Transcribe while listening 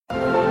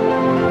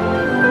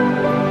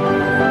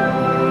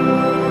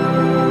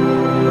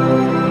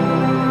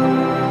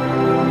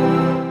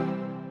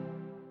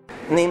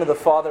In the name of the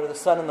Father, the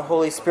Son, and the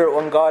Holy Spirit,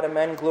 one God,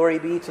 amen. Glory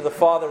be to the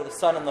Father, the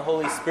Son, and the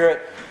Holy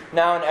Spirit,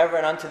 now and ever,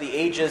 and unto the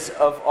ages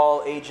of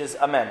all ages,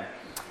 amen.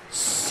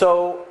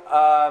 So,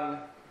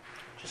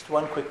 just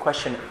one quick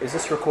question. Is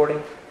this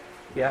recording?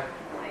 Yeah?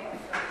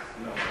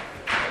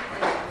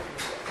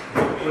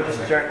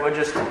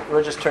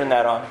 We'll just turn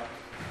that on.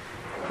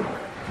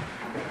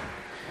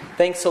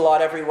 Thanks a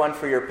lot, everyone,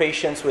 for your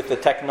patience with the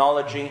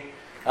technology.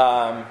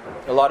 A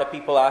lot of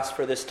people asked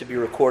for this to be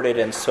recorded,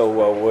 and so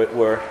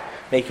we're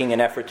making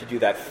an effort to do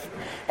that.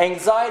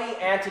 Anxiety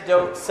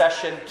Antidote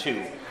Session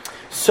 2.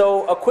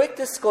 So, a quick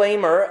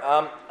disclaimer.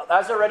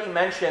 As already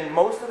mentioned,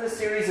 most of the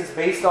series is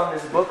based on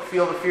this book,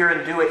 Feel the Fear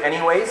and Do It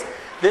Anyways.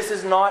 This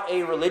is not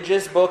a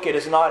religious book. It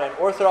is not an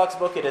Orthodox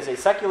book. It is a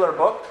secular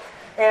book.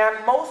 And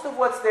most of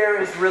what's there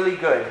is really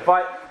good.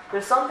 But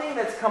there's something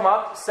that's come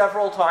up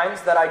several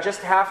times that I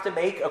just have to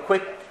make a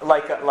quick,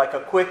 like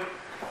a quick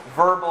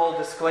verbal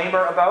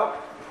disclaimer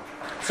about.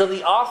 So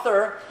the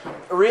author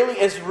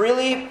is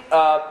really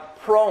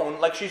prone,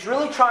 like she's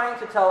really trying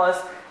to tell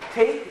us,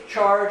 take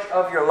charge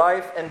of your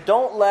life and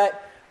don't let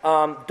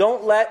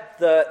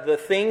the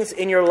things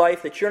in your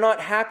life that you're not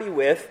happy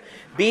with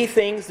be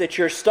things that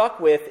you're stuck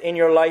with in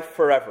your life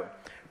forever,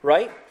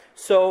 right?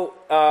 So,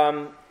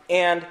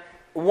 and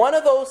one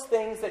of those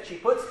things that she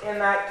puts in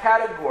that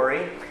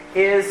category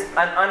is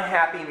an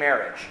unhappy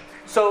marriage.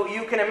 So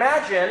you can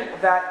imagine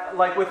that,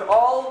 like with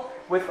all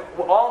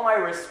my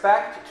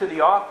respect to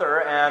the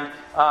author, and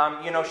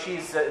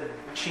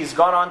she's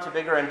gone on to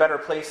bigger and better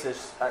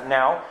places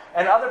now,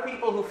 and other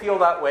people who feel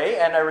that way,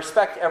 and I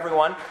respect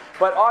everyone,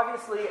 but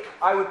obviously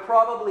I would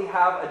probably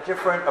have a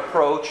different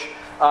approach,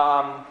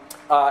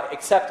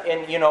 except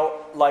in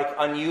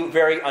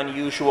very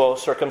unusual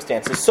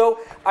circumstances. So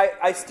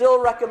I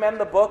still recommend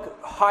the book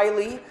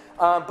highly,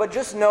 but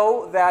just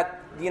know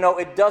that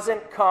it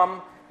doesn't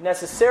come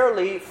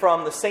necessarily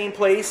from the same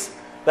place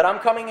that I'm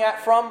coming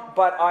at from,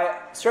 but I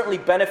certainly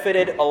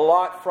benefited a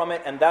lot from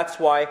it, and that's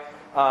why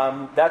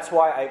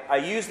I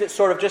used it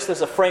sort of just as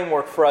a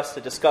framework for us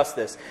to discuss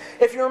this.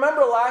 If you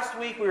remember last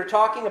week, we were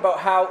talking about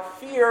how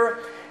fear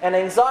and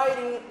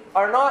anxiety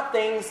are not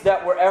things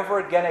that we're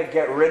ever going to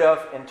get rid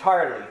of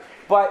entirely.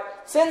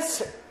 But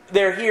since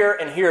they're here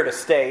and here to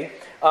stay,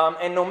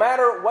 and no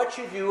matter what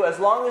you do, as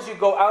long as you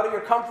go out of your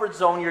comfort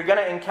zone, you're going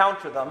to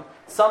encounter them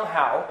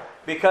somehow.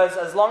 Because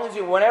as long as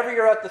whenever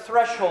you're at the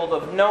threshold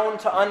of known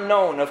to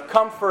unknown, of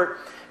comfort,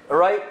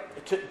 right,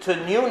 to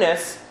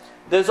newness,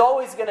 there's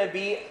always going to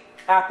be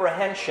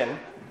apprehension.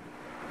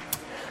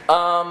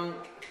 I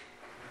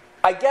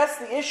guess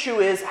the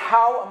issue is,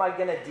 how am I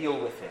going to deal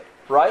with it,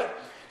 right?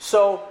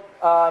 So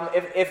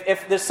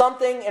if there's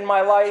something in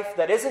my life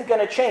that isn't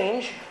going to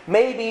change,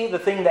 maybe the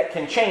thing that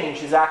can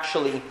change is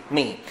actually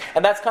me.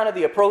 And that's kind of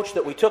the approach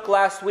that we took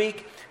last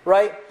week,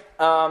 right?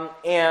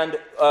 And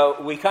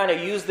we kind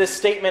of used this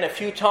statement a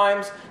few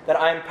times, that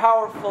I am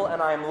powerful and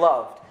I am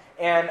loved.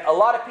 And a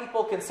lot of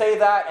people can say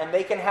that, and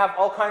they can have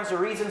all kinds of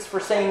reasons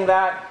for saying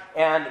that,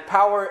 and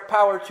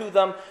power to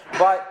them.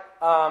 But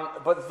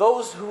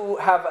those who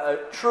have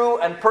a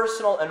true and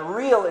personal and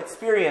real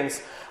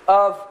experience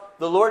of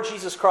the Lord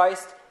Jesus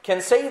Christ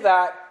can say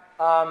that,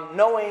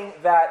 knowing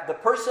that the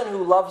person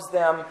who loves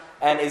them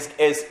and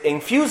is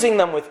infusing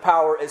them with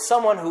power is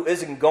someone who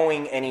isn't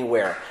going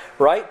anywhere,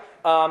 right?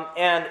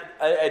 And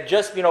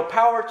just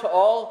power to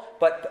all,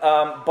 but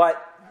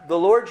the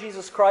Lord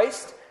Jesus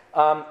Christ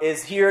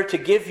is here to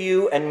give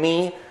you and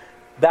me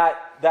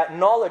that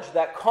knowledge,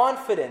 that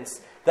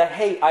confidence that,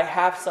 hey, I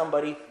have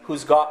somebody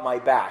who's got my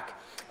back.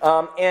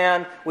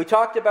 And we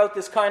talked about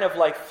this kind of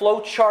like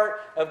flow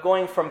chart of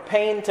going from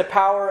pain to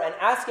power, and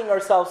asking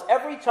ourselves,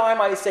 every time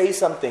I say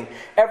something,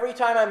 every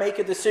time I make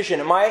a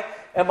decision, am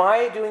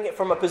I doing it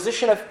from a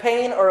position of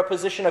pain or a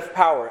position of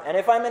power? And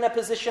if I'm in a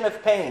position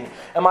of pain,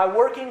 am I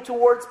working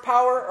towards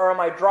power, or am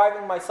I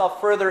driving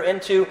myself further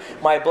into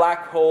my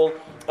black hole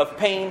of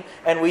pain?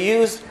 And we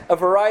used a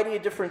variety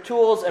of different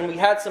tools, and we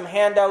had some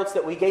handouts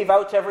that we gave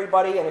out to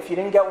everybody. And if you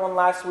didn't get one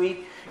last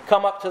week,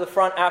 come up to the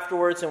front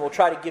afterwards and we'll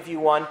try to give you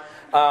one.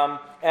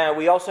 And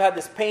we also had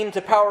this pain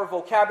to power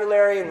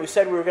vocabulary, and we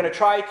said we were going to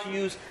try to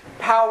use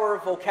power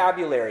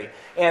vocabulary.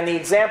 And the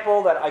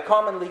example that I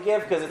commonly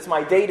give, because it's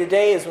my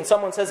day-to-day, is when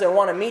someone says, I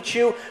want to meet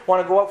you,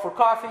 want to go out for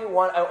coffee,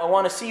 I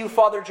want to see you,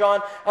 Father John,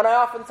 and I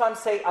oftentimes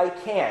say, I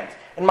can't.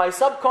 And my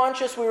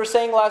subconscious, we were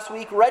saying last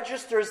week,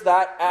 registers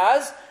that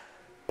as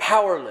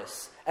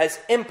powerless, as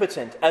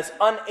impotent, as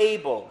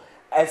unable,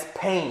 as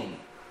pain,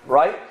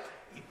 right?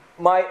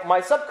 My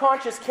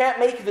subconscious can't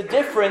make the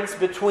difference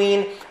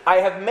between I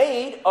have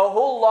made a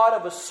whole lot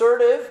of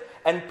assertive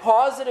and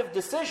positive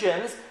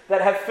decisions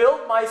that have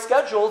filled my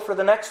schedule for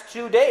the next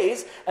 2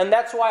 days, and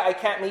that's why I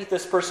can't meet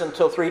this person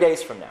until 3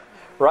 days from now,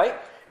 right?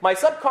 My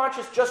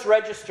subconscious just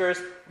registers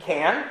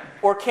can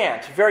or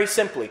can't, very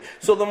simply.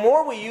 So the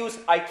more we use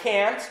I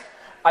can't,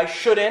 I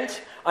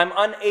shouldn't, I'm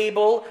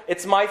unable,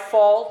 it's my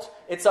fault,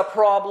 it's a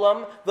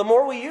problem, the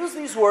more we use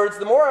these words,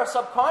 the more our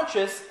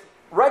subconscious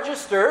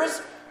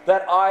registers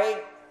that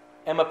I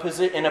am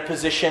in a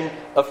position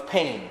of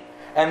pain.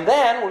 And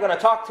then we're going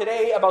to talk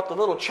today about the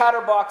little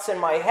chatterbox in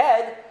my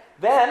head.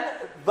 Then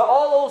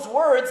all those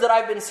words that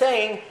I've been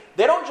saying,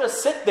 they don't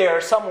just sit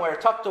there somewhere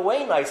tucked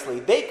away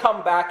nicely. They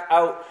come back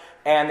out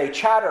and they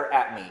chatter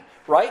at me,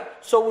 right?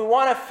 So we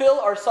want to fill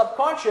our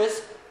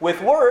subconscious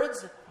with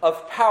words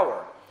of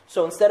power.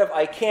 So instead of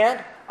I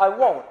can't, I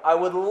won't. I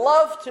would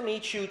love to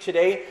meet you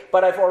today,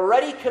 but I've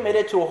already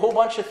committed to a whole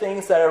bunch of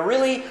things that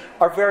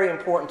are very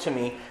important to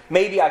me.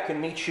 Maybe I can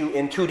meet you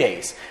in 2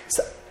 days.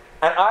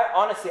 And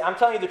I'm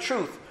telling you the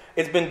truth.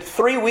 It's been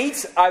 3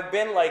 weeks. I've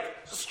been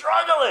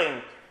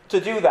struggling to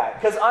do that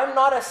because I'm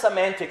not a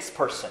semantics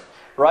person,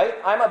 right?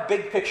 I'm a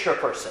big picture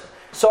person.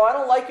 So I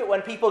don't like it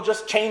when people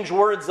just change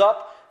words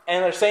up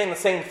and they're saying the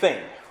same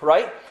thing,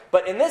 right?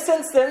 But in this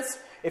instance,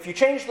 if you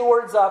change the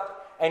words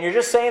up and you're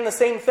just saying the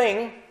same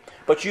thing,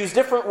 but use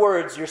different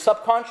words, your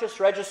subconscious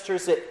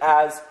registers it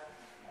as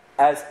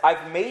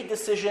I've made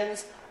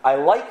decisions, I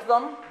like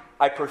them,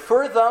 I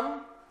prefer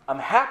them, I'm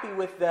happy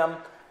with them,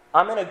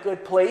 I'm in a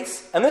good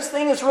place, and this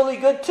thing is really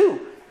good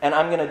too. And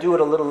I'm going to do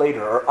it a little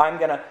later, or I'm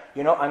going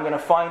to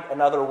find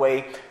another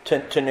way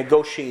to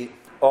negotiate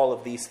all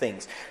of these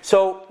things.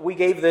 So we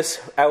gave this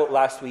out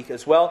last week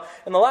as well.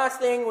 And the last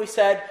thing we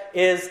said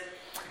is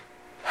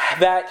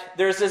that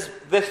there's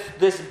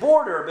this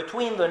border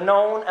between the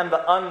known and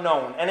the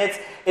unknown. And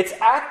it's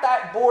at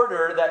that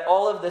border that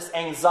all of this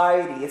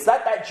anxiety, it's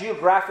at that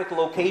geographic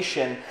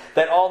location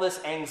that all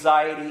this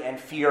anxiety and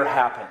fear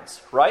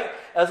happens, right?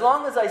 As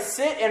long as I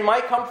sit in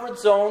my comfort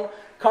zone,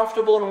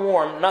 comfortable and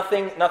warm,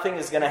 nothing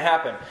is going to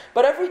happen.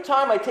 But every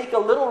time I take a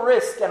little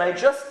risk and I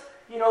just,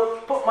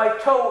 put my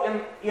toe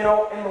in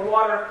the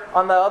water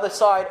on the other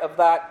side of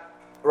that,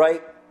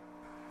 right?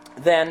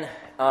 Then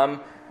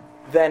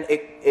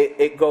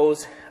it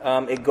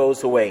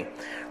goes away,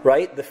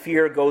 right? The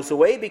fear goes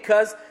away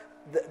because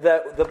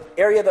the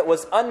area that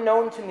was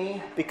unknown to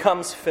me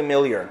becomes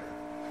familiar.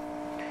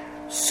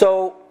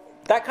 So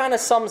that kind of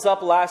sums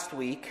up last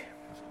week.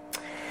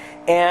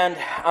 And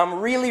I'm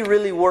really,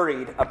 really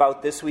worried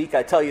about this week,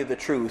 I tell you the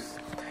truth,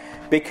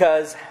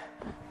 because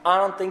I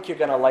don't think you're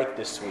going to like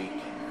this week.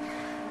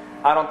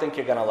 I don't think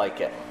you're going to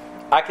like it.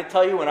 I can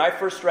tell you when I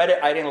first read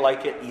it, I didn't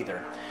like it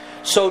either.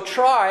 So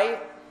try,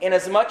 in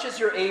as much as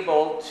you're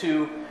able,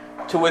 to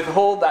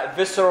withhold that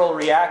visceral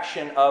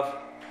reaction of,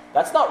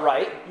 that's not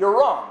right, you're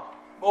wrong.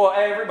 Well,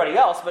 everybody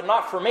else, but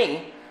not for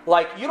me.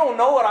 You don't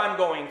know what I'm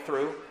going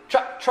through.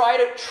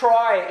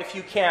 Try if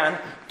you can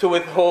to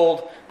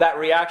withhold that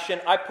reaction.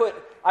 I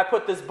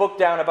put this book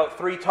down about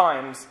 3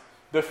 times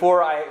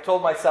before I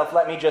told myself,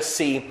 let me just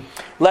see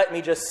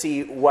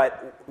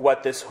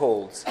what this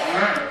holds.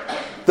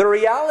 The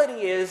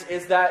reality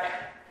is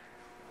that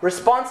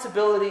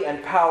responsibility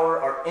and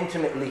power are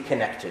intimately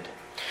connected.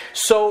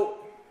 So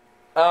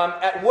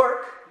at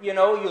work,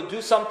 you'll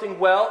do something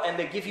well and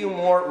they give you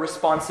more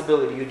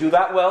responsibility. You do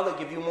that well, they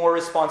give you more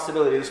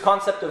responsibility. This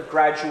concept of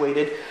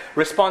graduated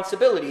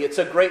responsibility, it's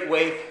a great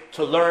way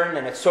to learn,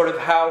 and it's sort of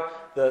how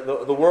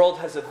the world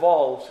has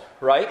evolved,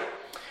 right?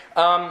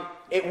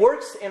 It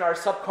works in our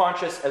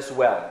subconscious as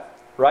well,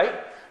 right?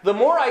 The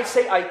more I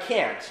say I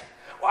can't,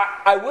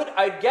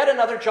 I'd get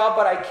another job,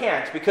 but I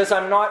can't because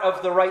I'm not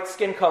of the right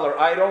skin color.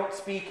 I don't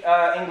speak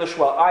English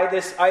well. I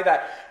this, I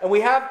that. And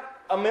we have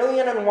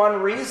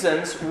 1,000,001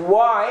 reasons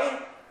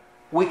why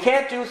we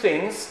can't do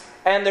things,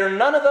 and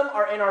none of them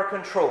are in our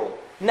control.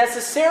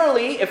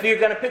 Necessarily, if you're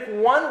going to pick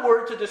one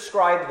word to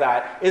describe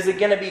that, is it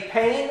going to be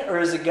pain or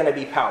is it going to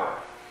be power?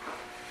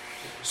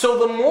 So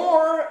the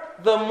more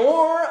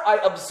I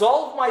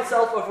absolve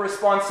myself of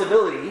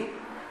responsibility,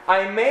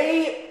 I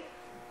may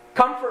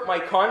comfort my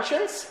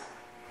conscience,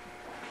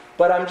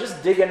 but I'm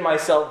just digging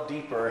myself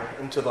deeper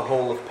into the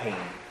hole of pain.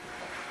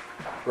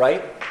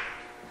 Right?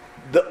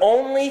 The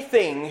only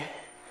thing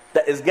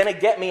that is going to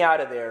get me out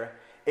of there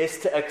is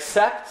to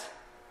accept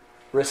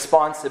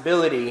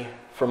responsibility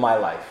for my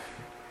life.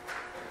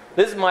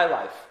 This is my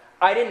life.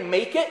 I didn't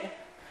make it.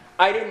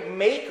 I didn't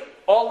make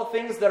all the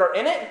things that are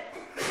in it.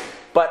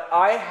 But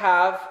I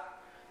have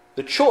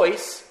the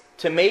choice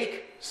to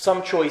make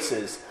some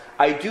choices.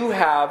 I do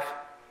have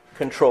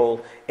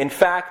control. In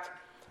fact,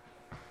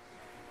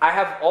 I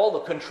have all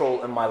the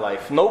control in my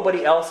life.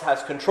 Nobody else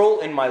has control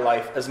in my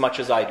life as much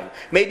as I do.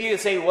 Maybe you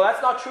say, well,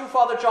 that's not true,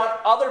 Father John.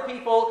 Other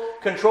people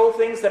control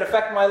things that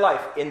affect my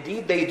life.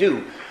 Indeed, they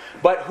do.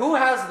 But who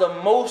has the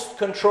most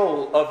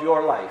control of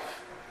your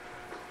life?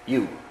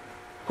 You.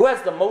 Who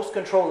has the most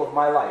control of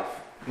my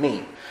life?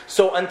 Me.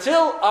 So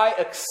until I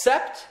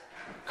accept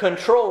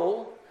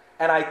control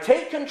and I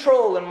take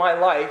control in my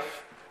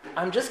life,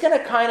 I'm just going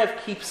to kind of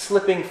keep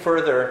slipping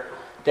further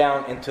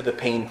down into the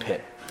pain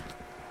pit.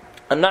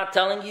 I'm not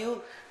telling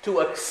you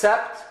to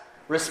accept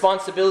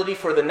responsibility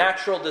for the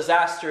natural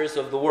disasters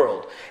of the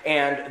world.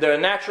 And there are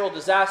natural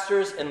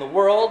disasters in the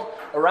world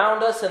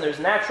around us, and there's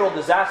natural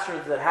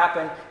disasters that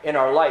happen in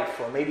our life,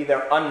 or maybe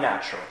they're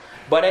unnatural.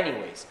 But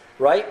anyways,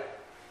 right?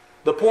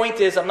 The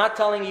point is, I'm not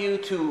telling you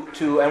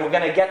to and we're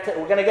going to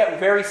get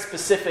very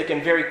specific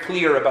and very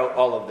clear about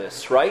all of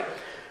this, right?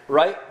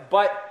 Right?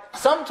 But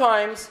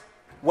sometimes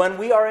when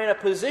we are in a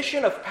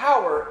position of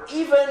power,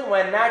 even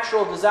when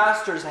natural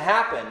disasters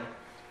happen,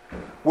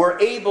 we're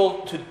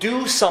able to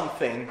do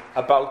something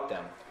about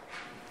them.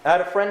 I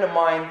had a friend of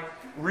mine,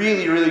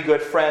 really, really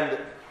good friend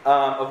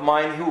of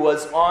mine, who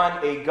was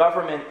on a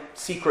government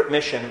secret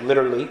mission,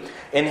 literally,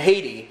 in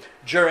Haiti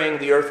during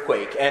the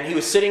earthquake. And he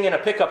was sitting in a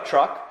pickup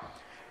truck,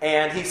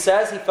 and he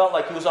says he felt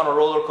like he was on a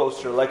roller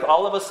coaster. Like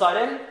all of a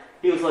sudden,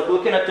 he was like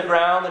looking at the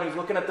ground, and he was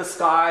looking at the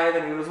sky,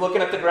 then he was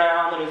looking at the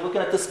ground, and he was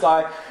looking at the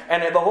sky.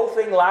 And the whole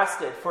thing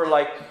lasted for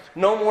like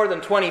no more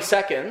than 20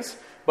 seconds,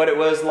 but it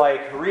was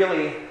like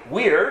really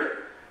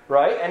weird,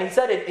 right? And he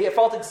said it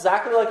felt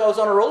exactly like I was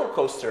on a roller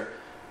coaster.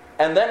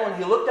 And then when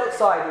he looked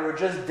outside, there were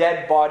just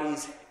dead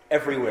bodies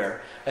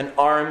everywhere, and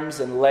arms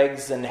and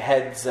legs and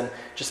heads and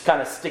just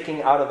kind of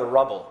sticking out of the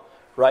rubble,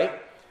 right?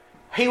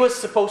 He was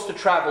supposed to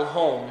travel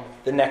home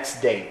the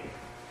next day.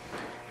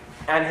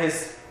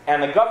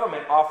 And the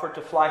government offered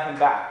to fly him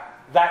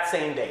back that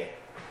same day.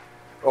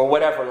 Or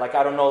whatever, like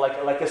I don't know,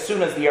 like as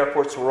soon as the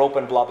airports were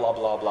open, blah, blah,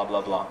 blah, blah,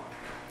 blah, blah.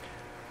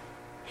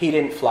 He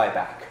didn't fly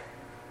back.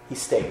 He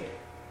stayed.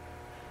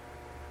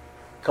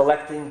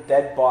 Collecting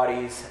dead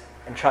bodies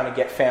and trying to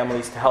get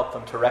families to help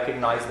them to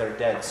recognize their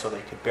dead so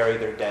they could bury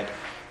their dead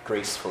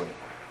gracefully.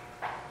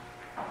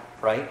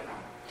 Right?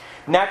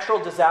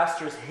 Natural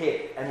disasters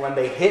hit, and when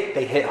they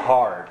hit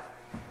hard.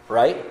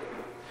 Right?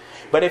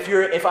 But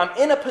if I'm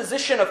in a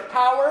position of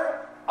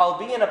power, I'll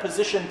be in a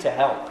position to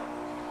help.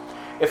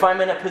 If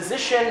I'm in a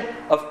position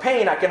of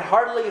pain, I can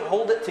hardly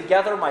hold it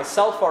together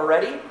myself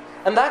already,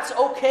 and that's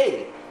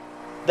okay.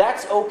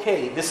 That's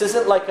okay. This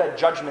isn't like a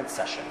judgment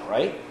session,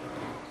 right?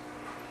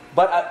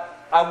 But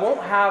I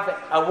won't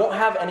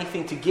have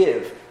anything to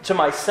give to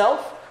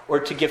myself or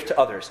to give to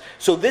others.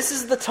 So this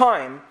is the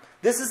time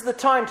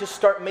to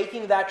start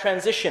making that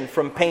transition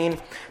from pain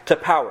to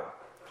power,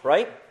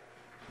 right?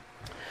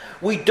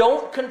 We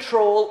don't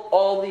control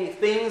all the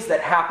things that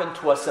happen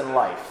to us in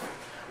life.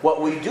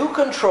 What we do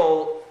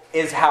control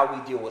is how we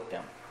deal with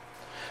them.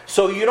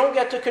 So you don't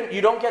get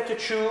to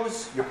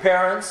choose your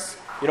parents,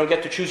 you don't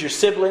get to choose your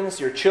siblings,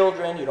 your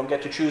children, you don't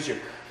get to choose your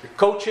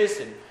coaches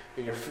and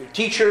your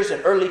teachers in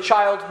early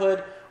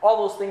childhood.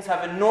 All those things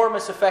have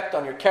enormous effect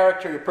on your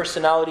character, your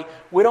personality.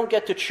 We don't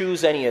get to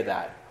choose any of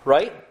that,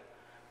 right?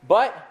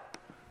 But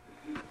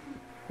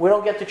we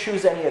don't get to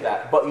choose any of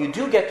that. But you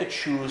do get to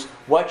choose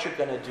what you're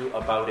going to do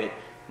about it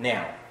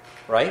now,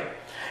 right?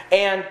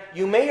 And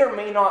you may or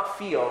may not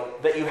feel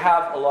that you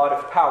have a lot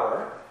of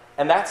power,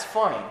 and that's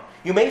fine.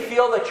 You may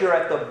feel that you're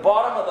at the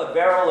bottom of the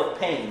barrel of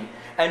pain,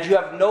 and you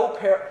have no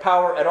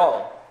power at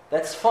all.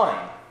 That's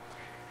fine.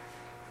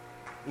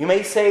 You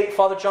may say,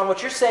 Father John,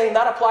 what you're saying,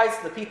 that applies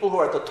to the people who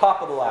are at the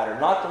top of the ladder,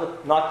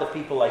 not the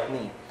people like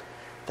me.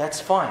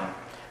 That's fine.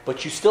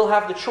 But you still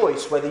have the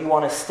choice whether you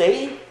want to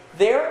stay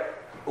there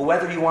or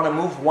whether you want to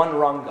move one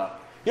rung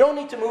up. You don't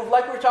need to move,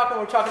 like we're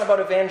talking about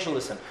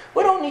evangelism.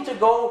 We don't need to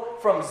go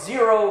from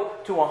 0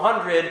 to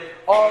 100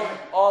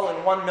 all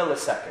in 1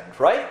 millisecond,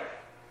 right?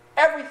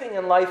 Everything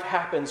in life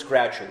happens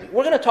gradually.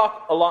 We're going to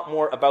talk a lot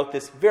more about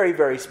this very,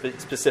 very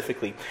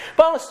specifically.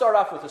 But I want to start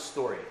off with a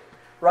story.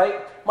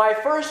 Right? My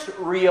first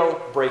real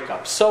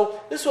breakup.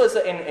 So this was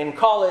in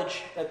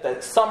college, at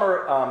the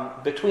summer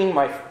between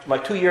my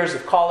 2 years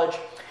of college.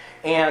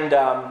 And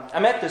I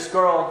met this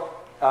girl.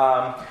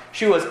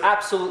 She was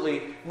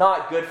absolutely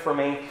not good for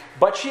me.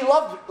 But she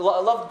loved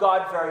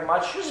God very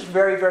much. She was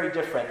very, very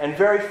different. And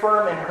very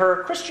firm in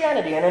her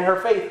Christianity and in her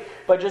faith.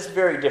 But just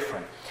very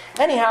different.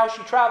 Anyhow,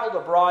 she traveled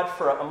abroad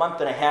for a month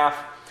and a half.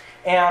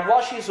 And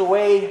while she's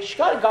away, she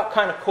got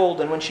kind of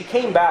cold. And when she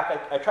came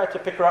back, I tried to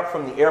pick her up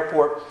from the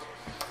airport.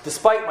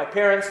 Despite my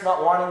parents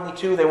not wanting me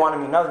to, they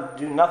wanted me to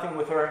do nothing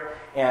with her.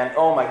 And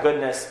oh my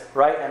goodness,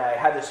 right? And I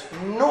had this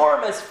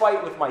enormous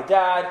fight with my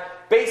dad.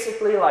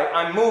 Basically, like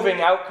I'm moving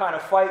out kind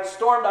of fight.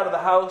 Stormed out of the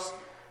house,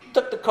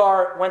 took the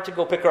car, went to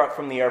go pick her up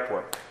from the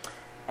airport.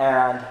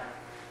 And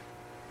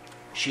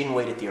she didn't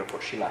wait at the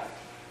airport, she left.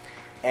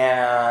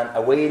 And I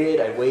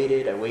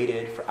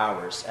waited for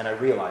hours. And I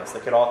realized,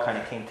 like it all kind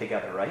of came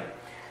together, right?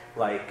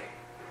 Like,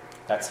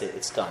 that's it,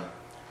 it's done.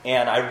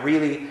 And I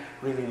really,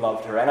 really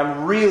loved her. And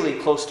I'm really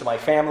close to my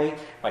family,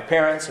 my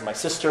parents and my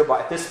sister. But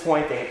at this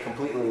point, they had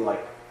completely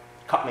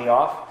cut me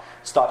off,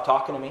 stopped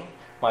talking to me.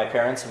 My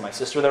parents and my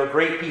sister, they were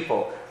great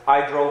people.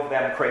 I drove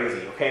them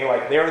crazy, okay?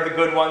 Like, they're the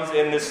good ones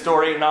in this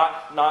story,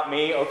 not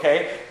me,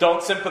 okay?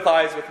 Don't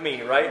sympathize with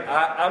me, right?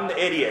 I'm the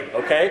idiot,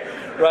 okay?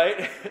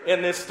 Right?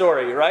 In this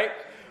story, right?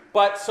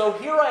 But so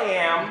here I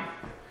am,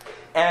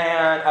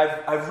 and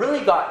I've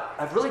really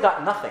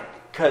got nothing,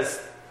 because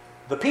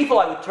the people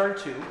I would turn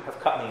to have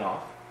cut me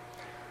off.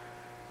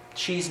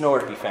 She's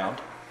nowhere to be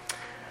found.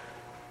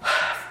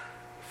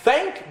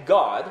 Thank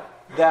God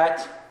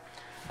that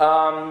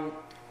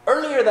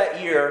earlier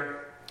that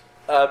year,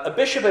 a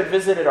bishop had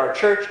visited our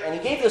church, and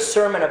he gave this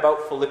sermon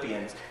about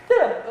Philippians.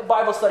 Did a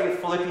Bible study of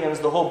Philippians,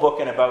 the whole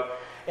book, in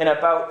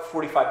about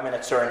 45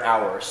 minutes or an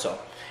hour or so.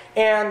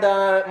 And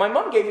my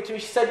mom gave it to me.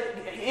 She said,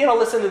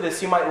 listen to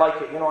this, you might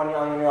like it, when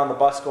you're on the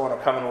bus going or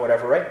coming or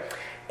whatever, right?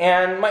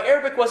 And my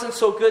Arabic wasn't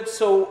so good,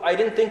 so I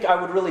didn't think I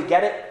would really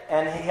get it.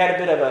 And he had a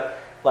bit of a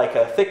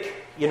thick,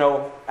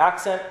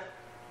 accent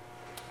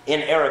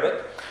in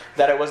Arabic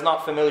that I was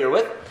not familiar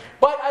with.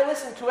 But I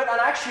listened to it and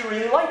I actually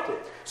really liked it.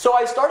 So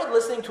I started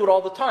listening to it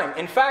all the time.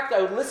 In fact,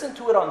 I would listen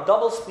to it on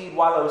double speed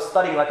while I was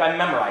studying, like I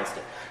memorized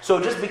it. So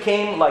it just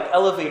became like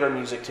elevator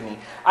music to me.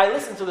 I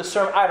listened to the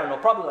sermon, I don't know,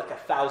 probably like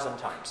 1,000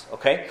 times,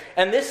 okay?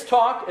 And this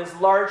talk is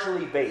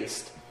largely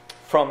based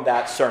from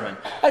that sermon.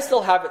 I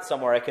still have it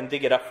somewhere. I can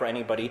dig it up for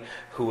anybody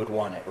who would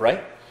want it,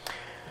 right?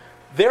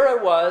 There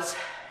I was.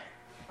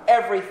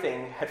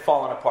 Everything had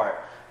fallen apart.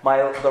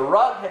 The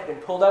rug had been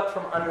pulled out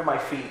from under my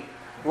feet.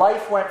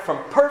 Life went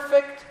from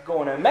perfect,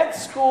 going to med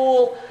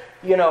school,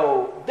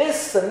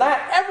 this and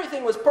that.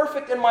 Everything was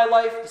perfect in my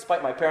life,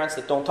 despite my parents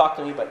that don't talk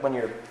to me, but when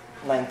you're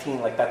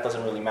 19, that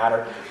doesn't really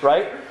matter,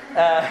 right?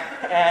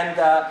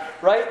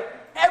 Right?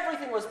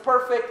 Everything was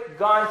perfect,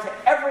 gone to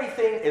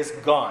everything is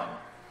gone,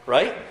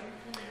 right?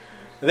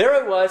 There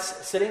I was,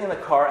 sitting in the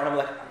car, and I'm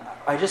like,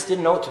 I just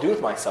didn't know what to do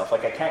with myself. I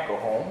can't go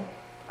home.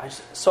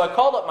 So I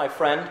called up my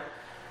friend,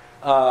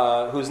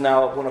 who's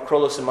now at Abuna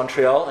Krolos in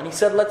Montreal, and he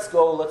said, let's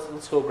go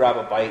grab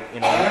a bite,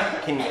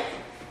 can you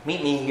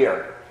meet me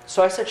here?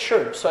 So I said,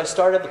 sure. So I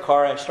started the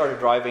car, I started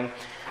driving,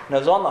 and I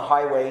was on the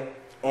highway,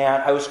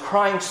 and I was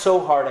crying so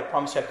hard, I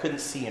promise you I couldn't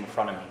see in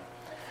front of me.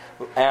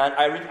 And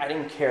I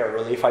didn't care,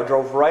 really. If I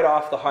drove right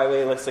off the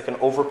highway, it's like an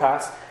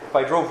overpass, if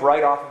I drove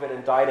right off of it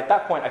and died, at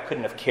that point I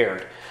couldn't have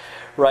cared,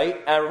 right?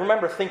 And I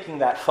remember thinking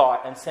that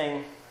thought and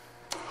saying,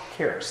 who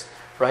cares,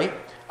 right?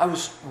 I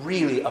was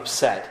really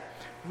upset.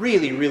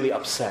 Really, really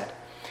upset.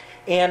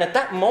 And at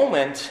that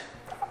moment,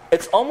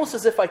 it's almost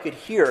as if I could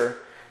hear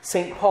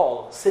St.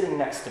 Paul sitting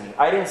next to me.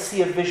 I didn't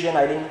see a vision,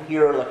 I didn't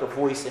hear like a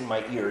voice in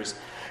my ears.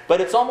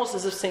 But it's almost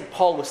as if St.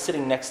 Paul was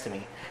sitting next to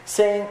me,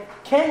 saying,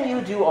 can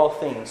you do all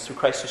things through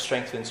Christ who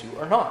strengthens you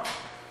or not?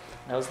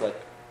 And I was like,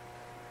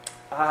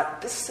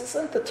 this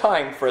isn't the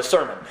time for a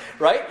sermon,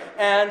 right?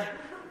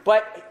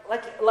 But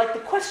like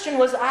the question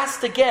was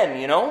asked again,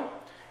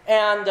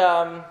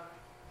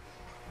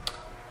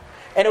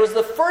 And it was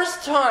the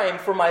first time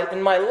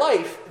in my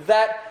life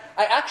that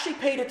I actually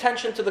paid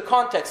attention to the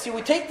context. See,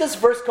 we take this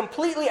verse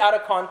completely out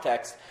of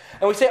context,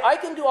 and we say, I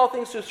can do all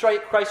things through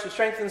Christ who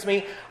strengthens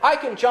me. I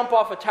can jump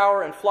off a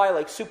tower and fly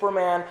like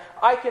Superman.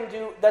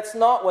 That's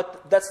not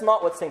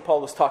what St.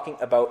 Paul was talking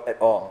about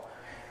at all.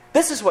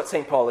 This is what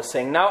St. Paul is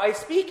saying. Now that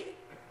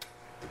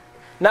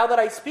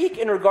I speak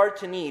in regard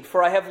to need,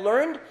 for I have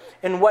learned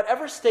in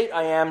whatever state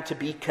I am to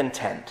be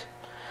content.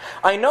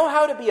 I know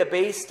how to be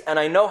abased, and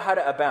I know how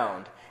to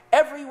abound.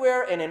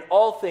 Everywhere and in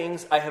all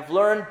things I have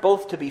learned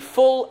both to be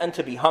full and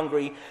to be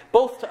hungry,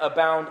 both to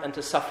abound and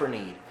to suffer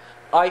need.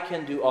 I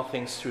can do all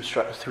things through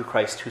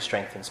Christ who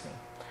strengthens me.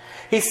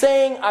 He's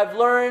saying, I've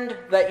learned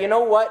that,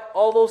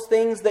 all those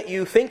things that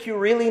you think you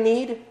really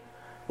need,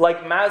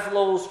 like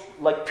Maslow's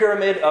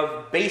pyramid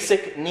of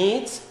basic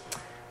needs,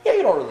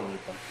 you don't really need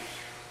them.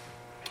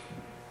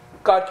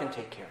 God can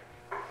take care.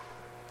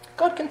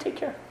 God can take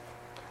care.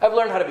 I've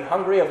learned how to be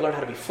hungry. I've learned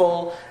how to be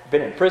full. I've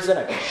been in prison.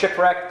 I've been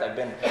shipwrecked. I've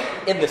been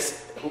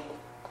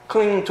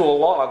clinging to a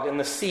log in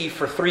the sea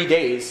for 3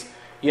 days.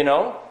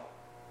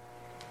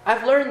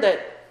 I've learned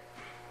that,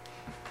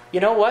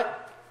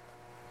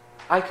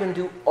 I can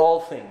do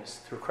all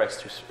things through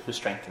Christ who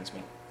strengthens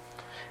me.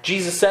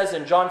 Jesus says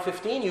in John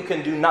 15, you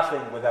can do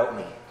nothing without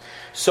me.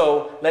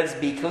 So let's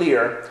be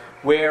clear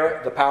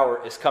where the power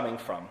is coming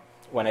from.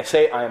 When I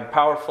say I am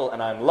powerful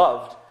and I am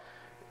loved,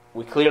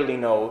 we clearly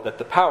know that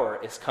the power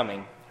is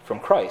coming from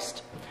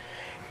Christ.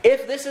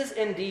 If this is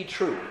indeed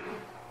true,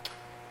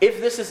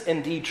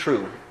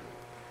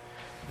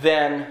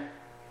 then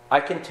I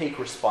can take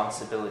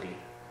responsibility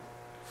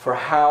for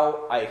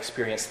how I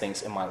experience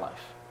things in my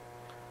life.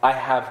 I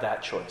have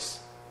that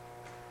choice.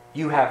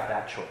 You have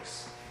that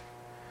choice.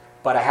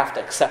 But I have to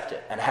accept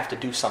it and I have to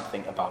do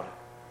something about it.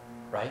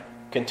 Right?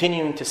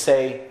 Continuing to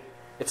say,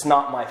 it's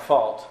not my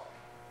fault.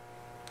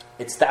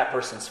 It's that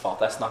person's fault.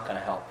 That's not going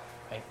to help.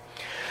 Right?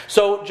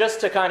 So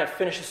just to kind of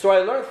finish the story, I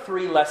learned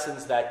 3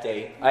 lessons that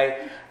day.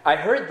 I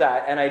heard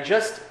that and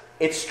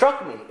it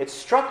struck me. It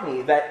struck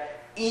me that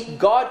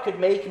God could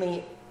make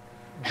me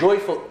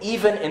joyful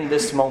even in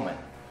this moment.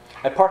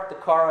 I parked the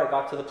car. I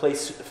got to the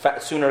place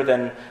sooner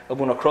than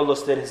Abuna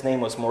Krolos did. His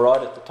name was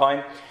Murad at the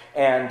time.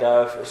 And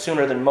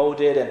sooner than Mo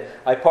did. And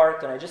I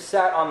parked and I just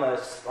sat on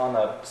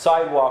the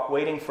sidewalk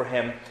waiting for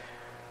him.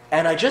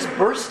 And I just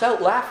burst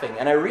out laughing.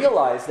 And I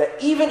realized that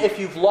even if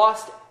you've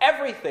lost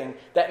everything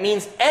that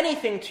means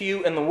anything to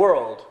you in the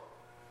world,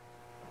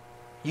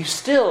 you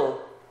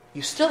still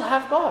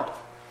have God.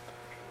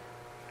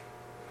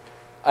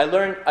 I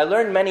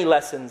learned many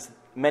lessons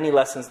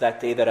that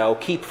day that I'll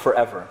keep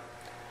forever.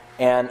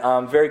 And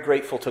I'm very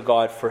grateful to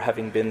God for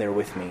having been there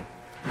with me.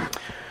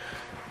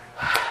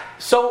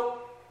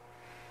 So,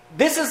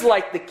 this is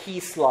like the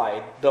key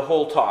slide, the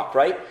whole talk,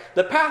 right?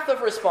 The path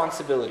of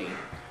responsibility.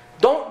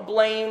 Don't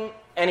blame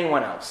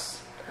anyone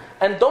else.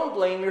 And don't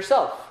blame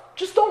yourself.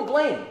 Just don't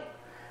blame.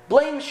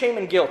 Blame, shame,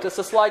 and guilt. It's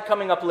a slide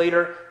coming up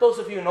later. Those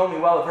of you who know me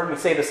well have heard me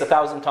say this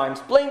 1,000 times.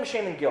 Blame,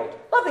 shame, and guilt.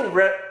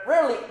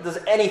 Rarely does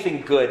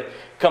anything good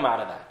come out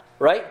of that,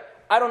 right?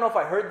 I don't know if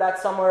I heard that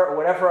somewhere or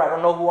whatever. I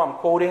don't know who I'm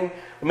quoting.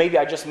 Or maybe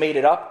I just made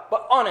it up.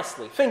 But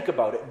honestly, think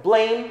about it.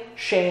 Blame,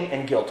 shame,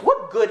 and guilt.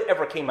 What good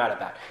ever came out of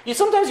that?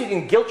 Sometimes you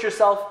can guilt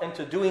yourself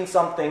into doing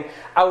something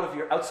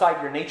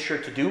outside your nature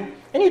to do.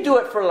 And you do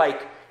it for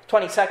like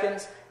 20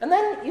 seconds. And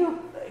then you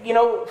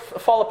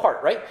fall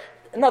apart, right?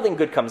 Nothing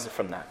good comes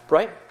from that,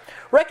 right?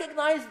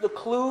 Recognize the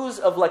clues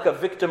of like a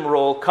victim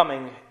role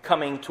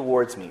coming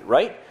towards me,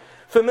 right?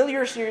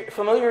 Familiarize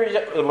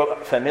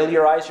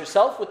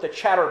yourself with the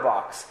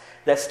chatterbox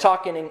that's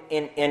talking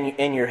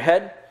in your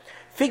head.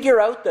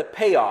 Figure out the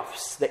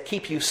payoffs that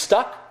keep you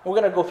stuck. We're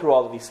going to go through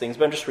all of these things,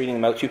 but I'm just reading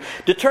them out to you.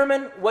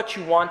 Determine what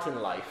you want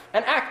in life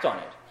and act on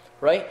it,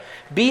 right?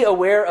 Be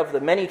aware of the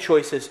many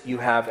choices you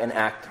have and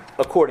act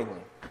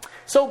accordingly.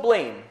 So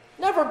blame.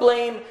 Never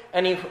blame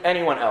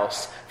anyone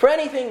else for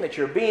anything that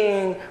you're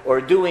being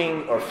or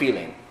doing or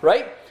feeling,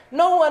 right?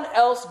 No one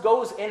else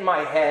goes in my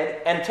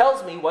head and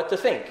tells me what to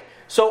think.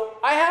 So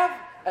I have,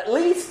 at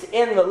least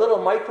in the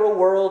little micro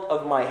world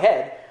of my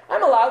head,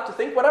 I'm allowed to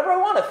think whatever I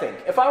want to think.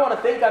 If I want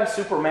to think I'm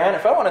Superman,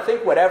 if I want to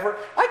think whatever,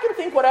 I can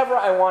think whatever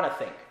I want to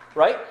think,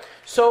 right?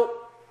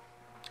 So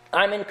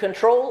I'm in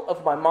control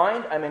of my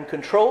mind. I'm in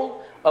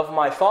control of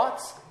my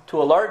thoughts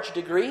to a large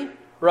degree,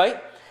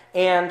 right?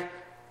 And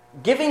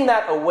giving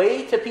that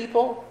away to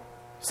people,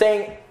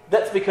 saying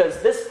that's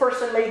because this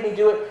person made me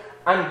do it,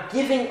 I'm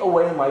giving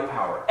away my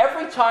power.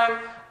 Every time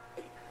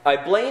I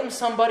blame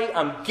somebody,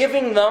 I'm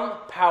giving them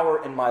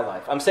power in my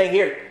life. I'm saying,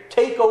 here,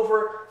 take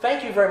over,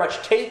 thank you very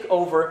much, take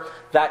over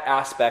that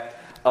aspect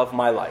of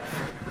my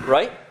life,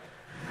 right?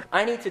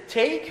 I need to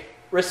take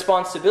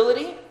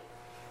responsibility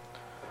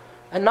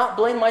and not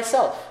blame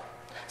myself.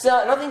 So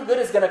nothing good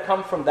is going to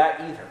come from that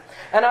either.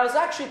 And I was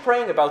actually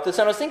praying about this,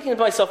 and I was thinking to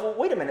myself, well,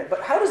 wait a minute,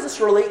 but how does this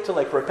relate to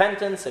like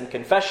repentance and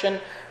confession,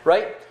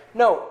 right?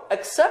 No,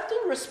 accepting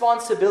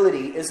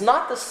responsibility is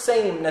not the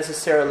same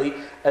necessarily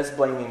as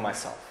blaming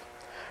myself.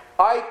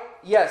 I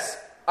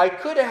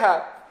could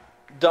have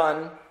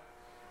done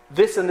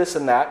this and this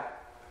and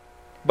that,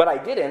 but I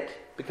didn't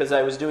because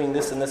I was doing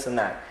this and this and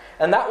that.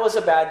 And that was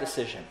a bad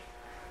decision.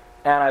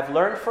 And I've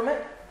learned from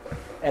it,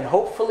 and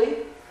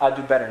hopefully I'll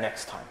do better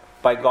next time.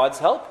 By God's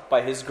help,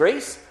 by His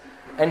grace,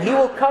 and He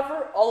will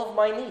cover all of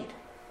my need.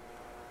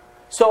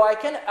 So I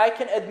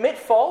can admit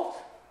fault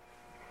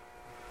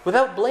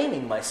without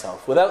blaming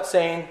myself, without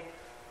saying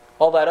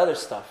all that other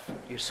stuff.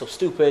 You're so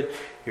stupid,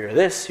 you're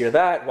this, you're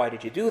that, why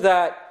did you do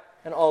that?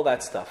 And all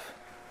that stuff.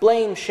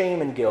 Blame,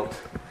 shame, and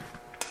guilt.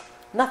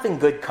 Nothing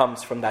good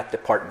comes from that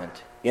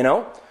department,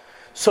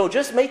 So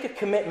just make a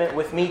commitment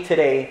with me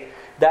today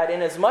that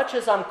in as much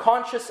as I'm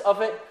conscious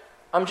of it,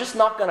 I'm just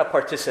not going to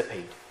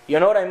participate. You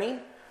know what I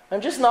mean? I'm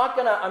just not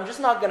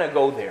gonna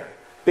go there.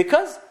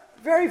 Because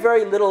very,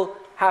 very little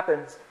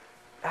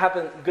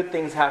good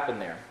things happen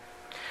there.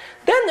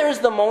 Then there's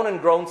the moan and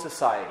groan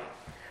society.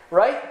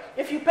 Right?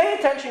 If you pay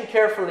attention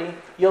carefully,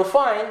 you'll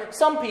find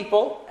some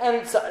people,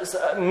 and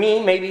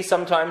me maybe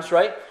sometimes,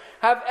 right,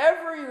 have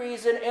every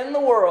reason in the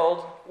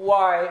world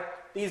why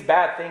these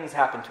bad things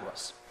happen to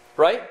us,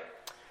 right?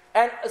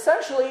 And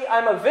essentially,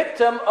 I'm a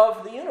victim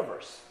of the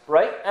universe,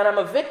 right? And I'm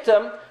a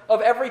victim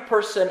of every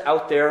person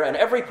out there, and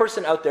every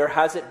person out there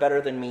has it better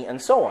than me, and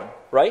so on,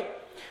 right?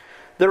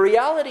 The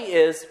reality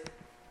is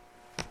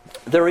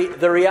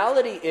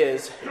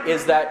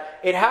that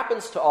it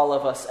happens to all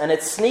of us, and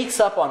it sneaks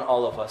up on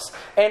all of us.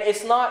 And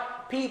it's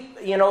not,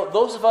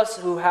 those of us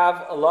who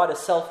have a lot of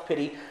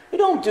self-pity, we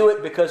don't do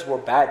it because we're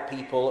bad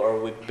people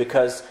or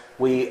because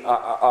we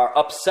are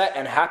upset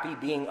and happy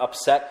being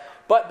upset,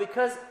 but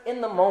because in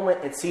the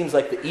moment it seems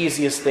like the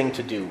easiest thing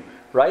to do,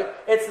 right?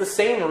 It's the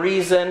same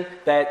reason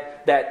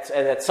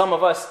that some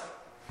of us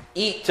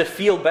eat to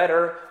feel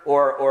better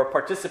or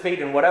participate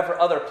in whatever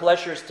other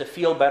pleasures to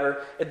feel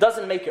better. It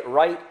doesn't make it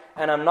right.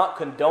 And I'm not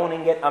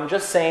condoning it. I'm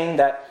just saying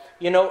that,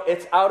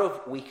 it's out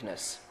of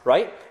weakness,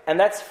 right? And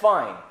that's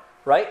fine,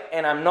 right?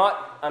 And I'm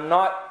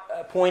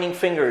not pointing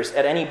fingers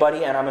at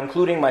anybody, and I'm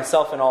including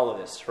myself in all of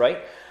this, right?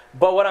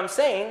 But what I'm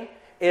saying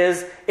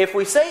is, if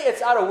we say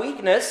it's out of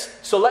weakness,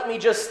 so let me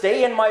just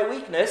stay in my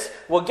weakness,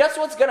 well, guess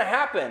what's going to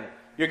happen?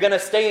 You're going to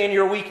stay in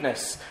your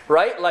weakness,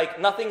 right?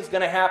 Like nothing's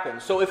going to happen.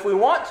 So if we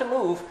want to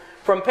move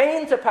from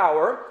pain to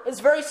power, it's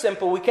very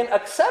simple. We can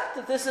accept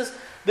that this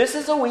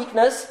is a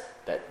weakness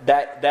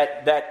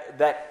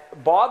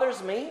that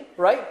bothers me,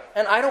 right?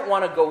 And I don't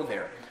want to go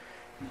there.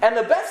 And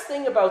the best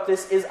thing about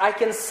this is I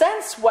can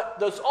sense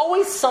there's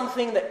always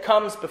something that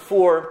comes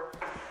before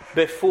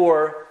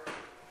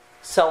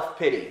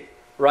self-pity,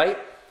 right?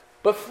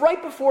 But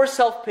right before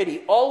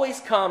self-pity always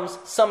comes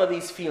some of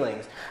these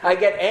feelings. I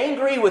get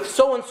angry with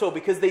so-and-so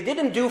because they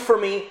didn't do for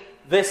me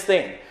this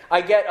thing.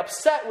 I get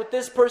upset with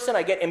this person.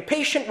 I get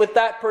impatient with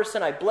that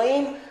person. I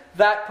blame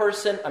that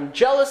person. I'm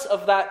jealous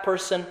of that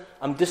person.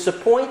 I'm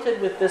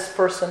disappointed with this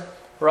person,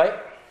 right?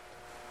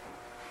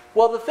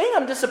 Well, the thing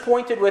I'm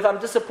disappointed with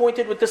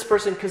this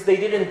person because they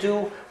didn't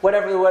do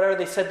whatever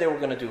they said they were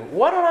going to do.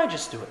 Why don't I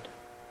just do it?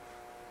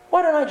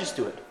 Why don't I just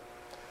do it?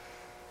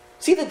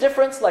 See the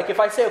difference? Like if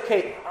I say,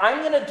 okay, I'm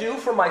going to do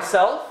for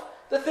myself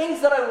the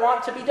things that I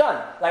want to be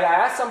done. Like I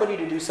asked somebody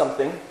to do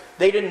something,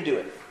 they didn't do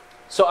it.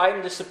 So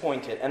I'm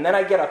disappointed, and then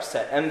I get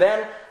upset. And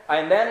then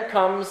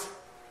comes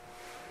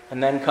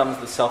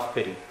the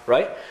self-pity,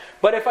 right?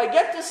 But if I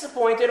get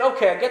disappointed,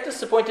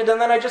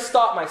 and then I just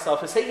stop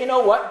myself and say, you know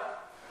what?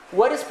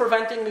 What is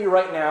preventing me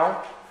right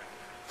now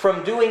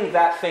from doing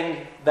that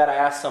thing that I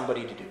asked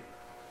somebody to do?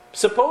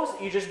 Suppose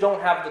you just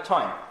don't have the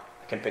time.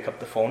 I can pick up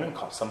the phone and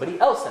call somebody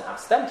else and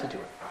ask them to do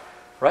it,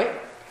 right?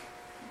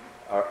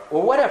 Or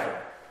whatever,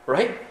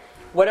 right?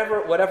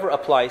 Whatever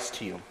applies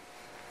to you.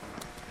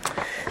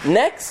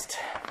 Next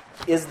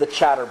is the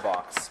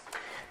chatterbox.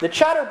 The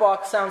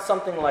chatterbox sounds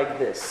something like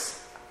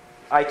this.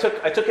 I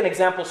took an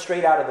example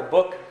straight out of the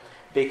book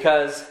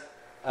because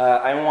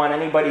I don't want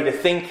anybody to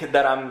think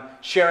that I'm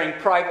sharing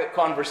private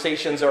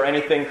conversations or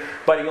anything,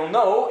 but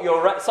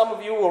some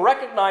of you will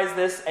recognize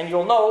this and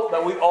you'll know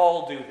that we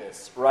all do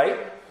this, right?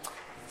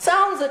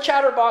 A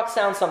chatterbox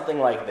sounds something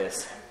like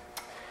this.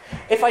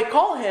 If I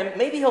call him,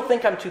 maybe he'll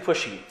think I'm too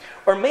pushy.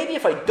 Or maybe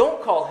if I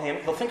don't call him,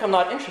 he'll think I'm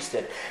not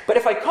interested. But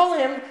if I call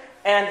him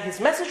and his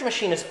message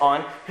machine is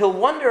on, he'll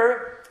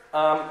wonder,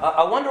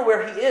 I'll wonder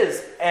where he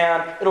is,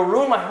 and it'll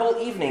ruin my whole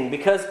evening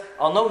because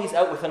I'll know he's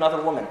out with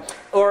another woman.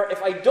 Or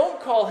if I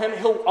don't call him,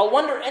 I'll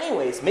wonder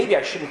anyways, maybe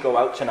I shouldn't go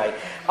out tonight.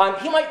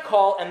 He might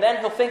call, and then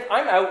he'll think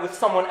I'm out with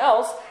someone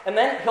else, and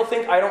then he'll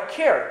think I don't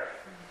care.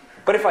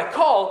 But if I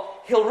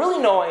call, he'll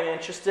really know I'm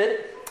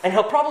interested, and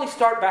he'll probably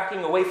start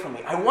backing away from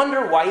me. I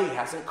wonder why he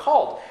hasn't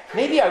called.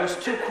 Maybe I was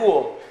too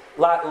cool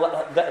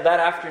that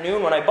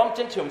afternoon when I bumped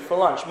into him for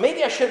lunch.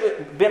 Maybe I should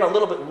have been a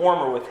little bit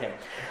warmer with him.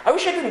 I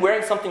wish I'd been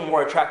wearing something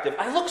more attractive.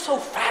 I look so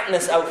fat in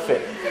this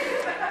outfit.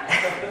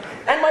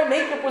 And my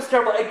makeup was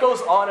terrible. It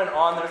goes on and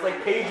on. There's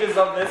like pages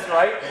of this,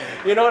 right?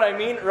 You know what I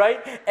mean,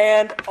 right?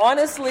 And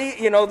honestly,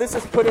 this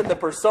is put in the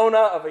persona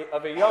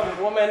of a young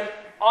woman.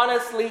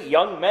 Honestly,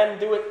 young men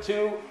do it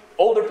too.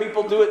 Older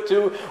people do it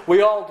too.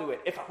 We all do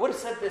it. If I would have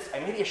said this,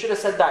 maybe I should have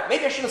said that.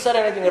 Maybe I shouldn't have said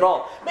anything at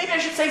all. Maybe I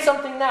should say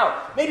something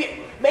now.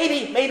 Maybe.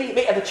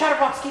 And the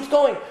chatterbox keeps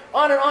going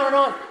on and on and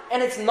on.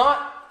 And it's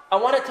not, I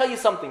want to tell you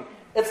something.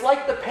 It's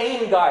like the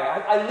pain guy.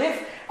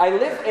 I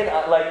live in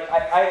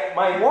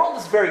my world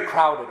is very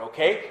crowded,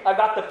 okay? I've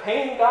got the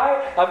pain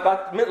guy. I've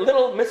got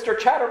little Mr.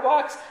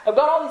 Chatterbox. I've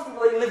got all these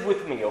people that live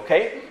with me,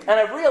 okay? And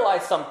I've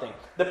realized something.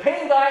 The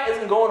pain guy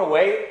isn't going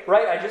away,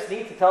 right? I just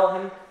need to tell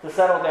him to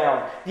settle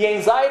down. The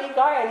anxiety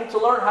guy, I need to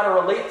learn how to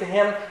relate to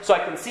him so I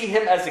can see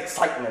him as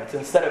excitement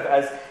instead of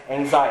as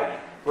anxiety,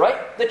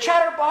 right? The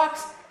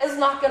chatterbox is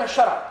not going to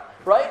shut up,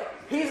 right?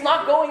 He's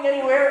not going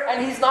anywhere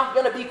and he's not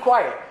going to be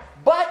quiet.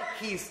 But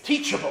he's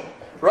teachable,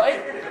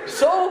 right?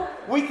 So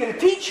we can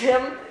teach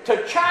him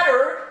to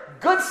chatter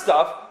good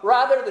stuff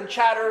rather than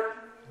chatter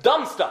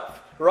dumb stuff,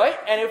 right?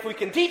 And if we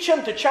can teach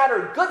him to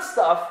chatter good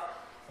stuff,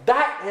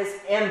 that is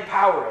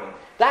empowering.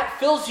 That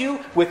fills you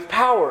with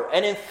power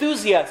and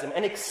enthusiasm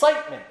and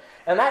excitement.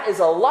 And that is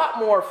a lot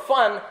more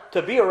fun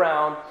to be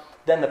around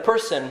than the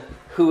person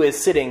who is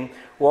sitting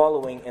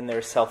wallowing in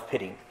their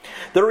self-pity.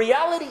 The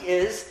reality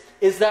is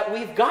that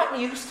we've gotten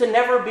used to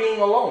never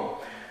being alone.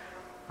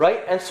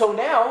 Right? And so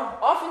now,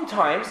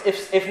 oftentimes,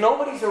 if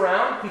nobody's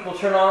around, people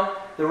turn on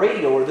the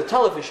radio or the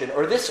television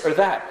or this or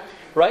that.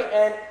 Right?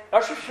 And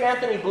Archbishop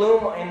Anthony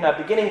Bloom in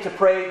Beginning to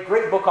Pray,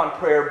 great book on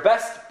prayer,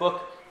 best book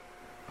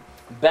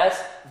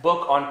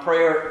on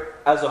prayer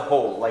as a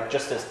whole. Like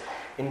just as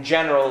in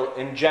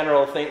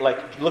general thing,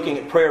 like looking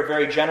at prayer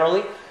very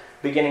generally,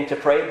 Beginning to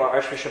Pray by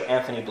Archbishop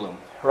Anthony Bloom.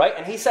 Right?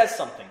 And he says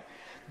something.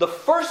 The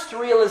first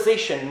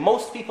realization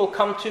most people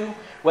come to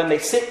when they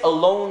sit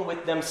alone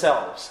with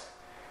themselves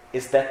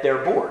is that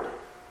they're bored.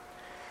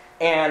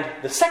 And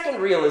the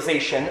second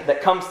realization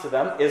that comes to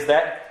them is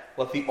that,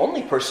 well, the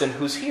only person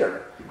who's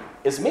here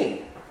is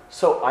me.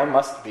 So I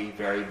must be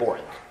very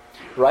boring.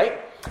 Right?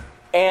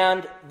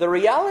 And the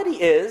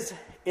reality is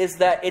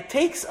that it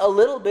takes a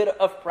little bit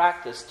of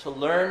practice to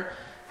learn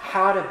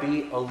how to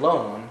be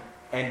alone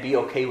and be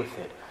okay with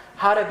it.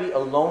 How to be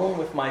alone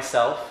with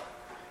myself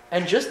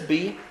and just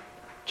be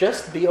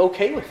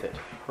okay with it.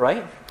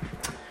 Right?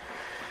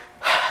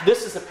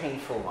 This is a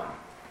painful one.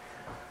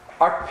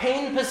 Our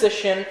pain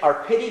position,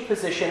 our pity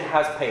position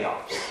has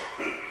payoffs,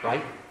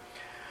 right?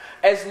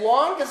 As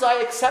long as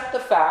I accept the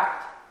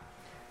fact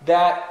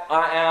that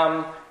I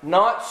am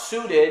not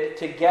suited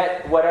to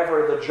get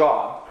whatever the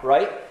job,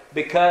 right?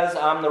 Because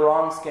I'm the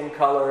wrong skin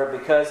color,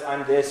 because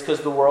I'm this,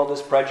 because the world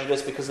is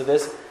prejudiced because of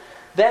this,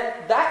 then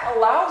that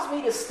allows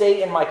me to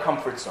stay in my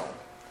comfort zone.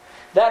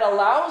 That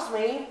allows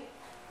me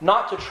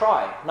not to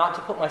try, not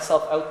to put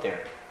myself out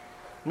there.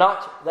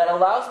 That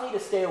allows me to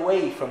stay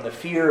away from the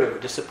fear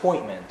of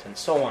disappointment and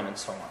so on and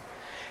so on.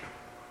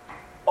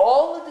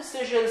 All the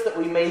decisions that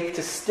we make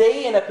to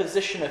stay in a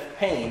position of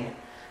pain,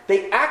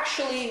 they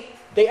actually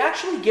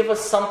give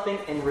us something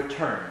in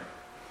return.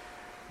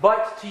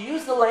 But to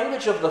use the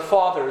language of the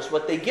fathers,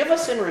 what they give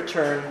us in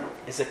return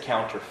is a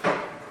counterfeit.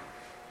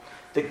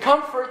 The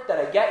comfort that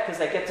I get,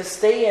 because I get to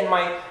stay in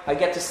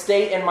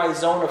my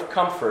zone of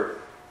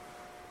comfort.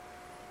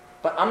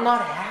 But I'm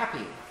not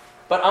happy.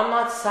 But I'm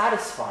not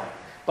satisfied.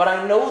 But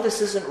I know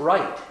this isn't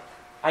right.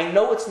 I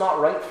know it's not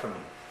right for me.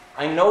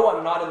 I know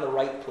I'm not in the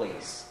right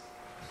place.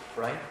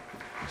 Right?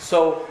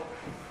 So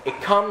it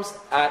comes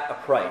at a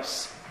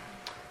price.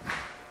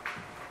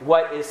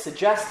 What is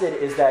suggested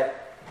is that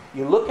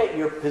you look at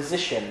your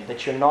position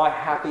that you're not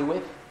happy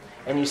with,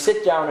 and you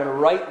sit down and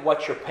write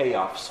what your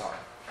payoffs are.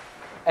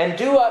 And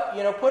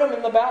put them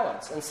in the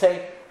balance and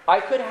say, I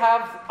could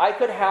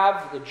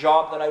have the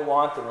job that I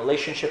want, the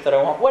relationship that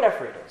I want,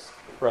 whatever it is.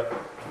 Right?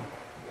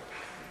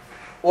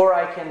 Or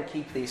I can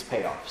keep these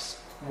payoffs.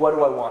 What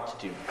do I want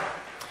to do?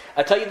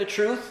 I tell you the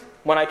truth,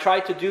 when I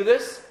tried to do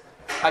this,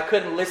 I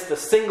couldn't list a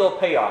single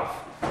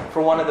payoff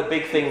for one of the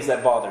big things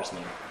that bothers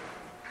me.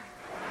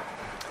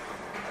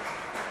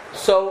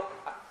 So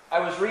I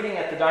was reading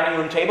at the dining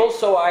room table,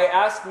 so I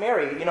asked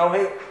Mary,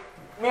 hey,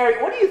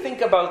 Mary, what do you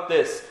think about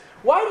this?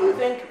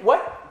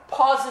 What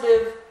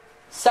positive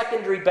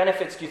secondary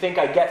benefits do you think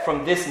I get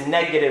from this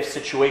negative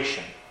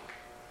situation?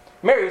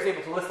 Mary was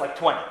able to list like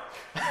 20,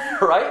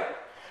 right?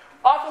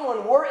 Often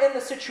when we're in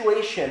the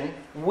situation,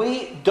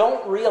 we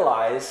don't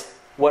realize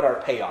what our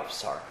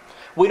payoffs are.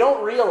 We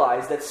don't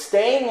realize that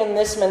staying in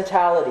this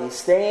mentality,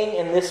 staying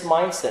in this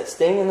mindset,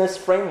 staying in this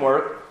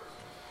framework,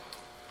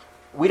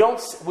 we don't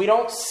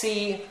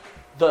see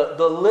the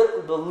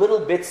little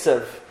bits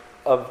of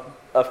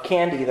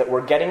candy that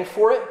we're getting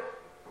for it.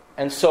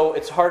 And so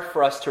it's hard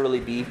for us to really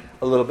be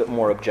a little bit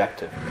more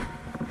objective.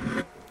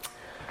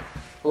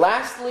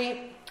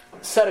 Lastly,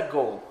 set a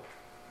goal.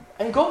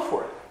 And go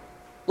for it.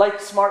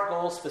 Like SMART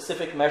goals,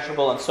 specific,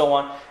 measurable, and so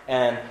on.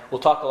 And we'll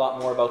talk a lot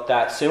more about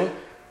that soon.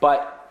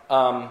 But,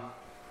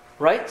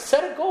 right?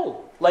 Set a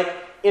goal. Like,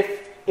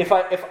 if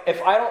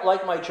I don't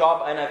like my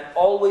job and I've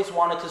always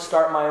wanted to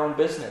start my own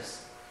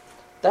business,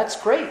 that's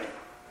great.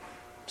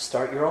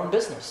 Start your own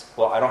business.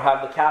 Well, I don't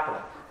have the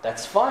capital.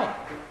 That's fine.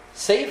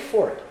 Save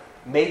for it.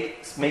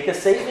 Make a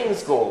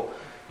savings goal.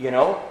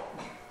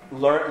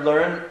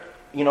 Learn.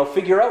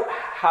 Figure out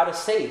how to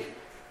save.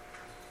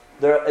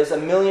 There is a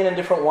million and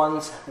different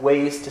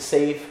ways to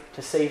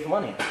save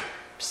money.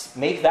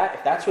 Make that,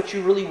 if that's what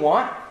you really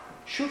want,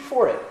 shoot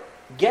for it.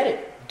 Get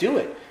it. Do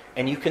it.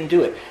 And you can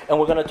do it. And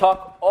we're going to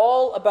talk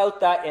all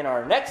about that in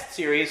our next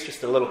series.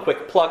 Just a little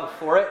quick plug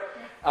for it.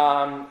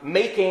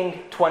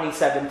 Making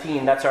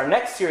 2017. That's our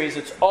next series.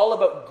 It's all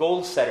about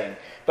goal setting.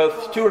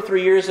 About 2 or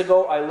 3 years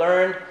ago, I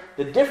learned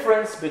the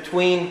difference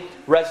between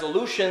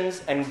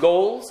resolutions and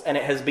goals, and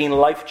it has been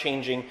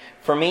life-changing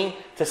for me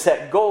to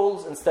set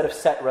goals instead of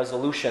set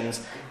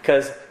resolutions,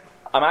 because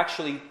I'm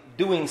actually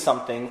doing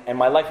something and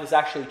my life is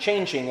actually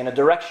changing in a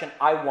direction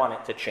I want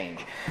it to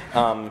change.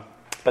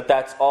 But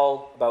that's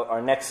all about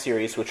our next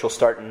series, which will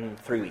start in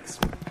 3 weeks.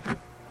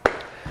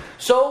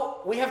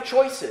 So we have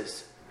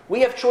choices. We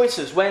have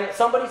choices. When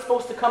somebody's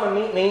supposed to come and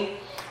meet me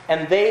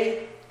and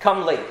they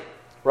come late,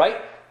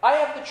 right? I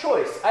have the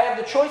choice. I have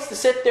the choice to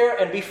sit there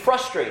and be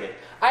frustrated.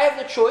 I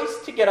have the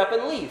choice to get up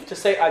and leave. To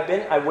say,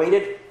 I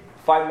waited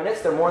 5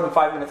 minutes. They're more than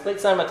 5 minutes late.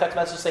 Send them a text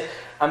message to say,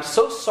 I'm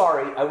so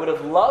sorry. I would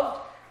have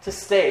loved to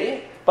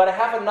stay, but I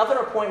have another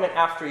appointment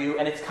after you,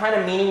 and it's kind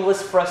of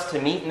meaningless for us to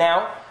meet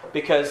now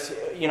because,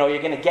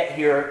 you're going to get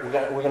here.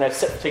 We're going to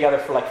sit together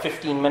for like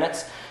 15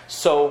 minutes.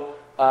 So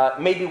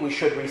maybe we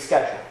should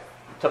reschedule.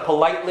 To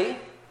politely,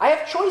 I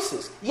have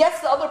choices.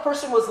 Yes, the other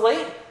person was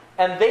late,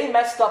 and they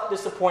messed up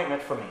this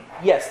appointment for me.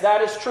 Yes,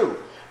 that is true.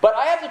 But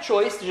I have the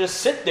choice to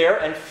just sit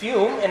there and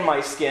fume in my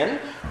skin.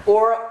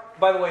 Or,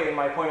 by the way, in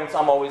my appointments,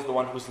 I'm always the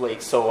one who's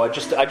late. So I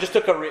just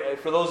took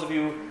for those of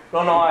you who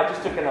don't know, I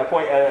just took an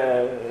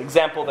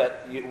example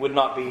that would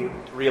not be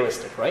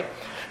realistic, right?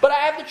 But I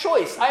have the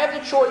choice. I have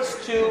the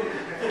choice to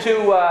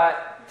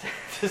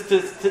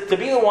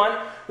be the one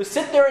who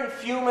sit there and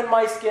fume in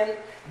my skin,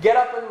 get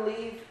up and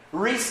leave,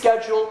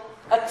 reschedule,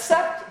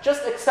 accept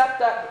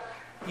that.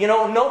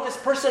 No, this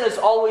person is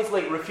always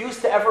late.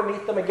 Refuse to ever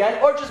meet them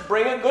again. Or just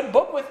bring a good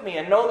book with me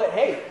and know that,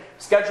 hey,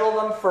 schedule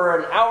them for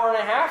an hour and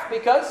a half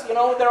because,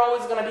 they're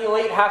always going to be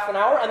late half an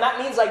hour. And that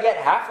means I get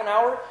half an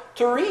hour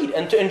to read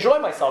and to enjoy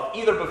myself,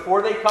 either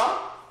before they come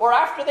or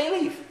after they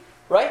leave.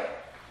 Right?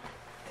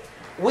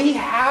 We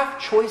have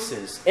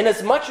choices. In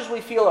as much as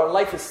we feel our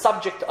life is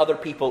subject to other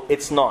people,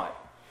 it's not.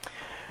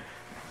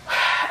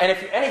 And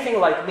if you're anything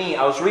like me,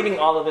 I was reading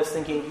all of this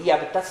thinking, yeah,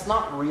 but that's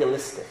not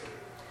realistic.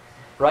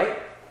 Right?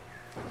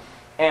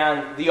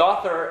 And the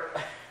author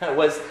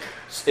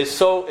is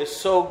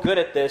so good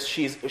at this.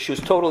 She was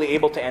totally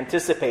able to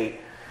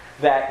anticipate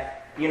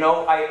that. I'm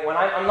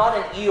not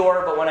an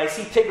Eeyore, but when I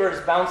see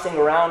Tiggers bouncing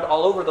around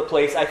all over the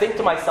place, I think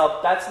to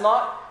myself,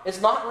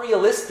 it's not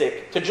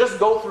realistic to just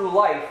go through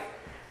life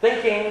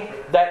thinking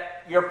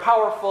that you're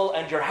powerful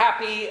and you're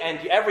happy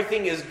and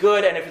everything is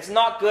good, and if it's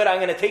not good, I'm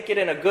going to take it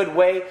in a good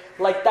way.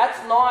 Like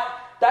that's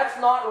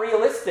not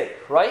realistic,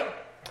 right?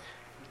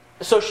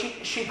 So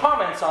she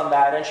comments on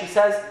that and she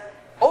says,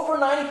 over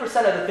 90%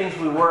 of the things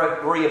we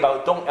worry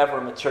about don't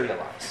ever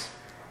materialize,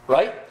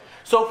 right?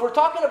 So if we're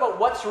talking about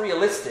what's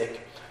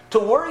realistic, to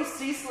worry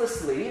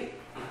ceaselessly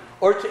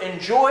or to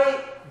enjoy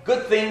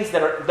good things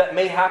that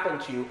may happen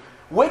to you,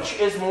 which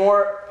is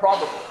more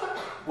probable?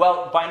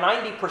 Well, by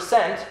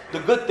 90%, the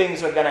good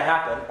things are going to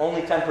happen.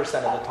 Only 10%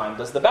 of the time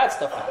does the bad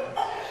stuff happen.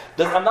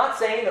 I'm not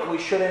saying that we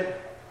shouldn't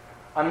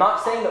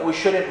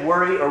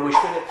worry, or we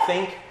shouldn't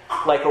think,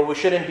 or we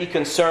shouldn't be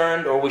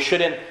concerned, or we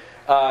shouldn't,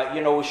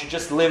 we should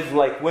just live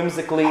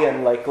whimsically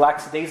and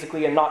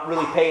lackadaisically and not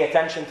really pay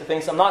attention to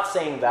things. I'm not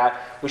saying that.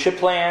 We should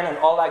plan and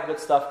all that good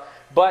stuff.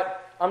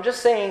 But I'm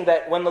just saying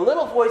that when the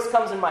little voice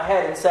comes in my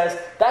head and says,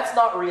 that's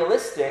not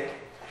realistic,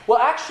 well,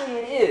 actually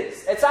it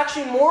is. It's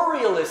actually more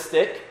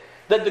realistic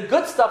that the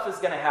good stuff is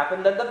going to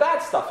happen than the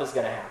bad stuff is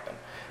going to happen.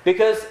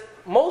 Because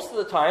most of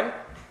the time,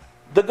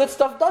 the good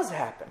stuff does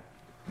happen.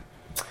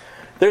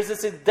 There's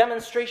this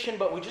demonstration,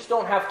 but we just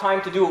don't have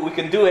time to do it. We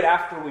can do it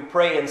after we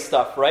pray and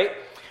stuff, right?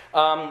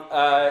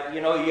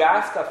 You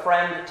ask a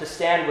friend to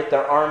stand with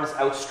their arms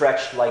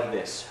outstretched like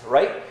this,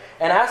 right?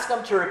 And ask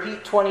them to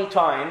repeat 20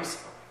 times.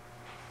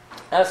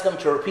 Ask them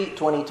to repeat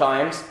 20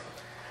 times,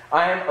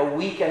 I am a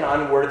weak and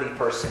unworthy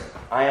person.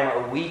 I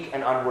am a weak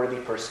and unworthy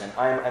person.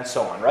 And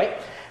so on, right?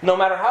 No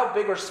matter how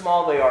big or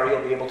small they are,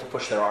 you'll be able to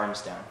push their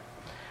arms down.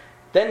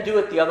 Then do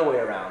it the other way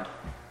around.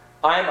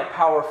 I am a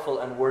powerful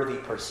and worthy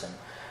person.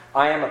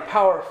 I am a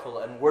powerful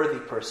and worthy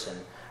person.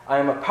 I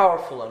am a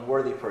powerful and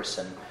worthy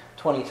person.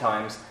 20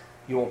 times,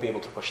 you won't be able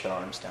to push their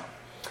arms down.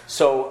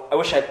 So I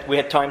wish we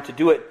had time to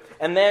do it.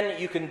 And then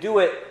you can do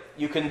it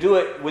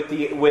with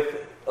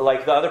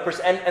the other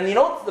person. And you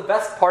know what's the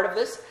best part of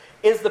this?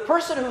 Is the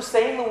person who's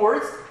saying the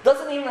words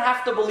doesn't even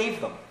have to believe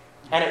them.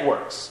 And it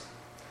works.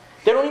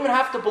 They don't even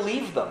have to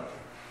believe them.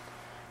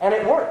 And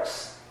it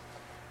works.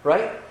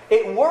 Right?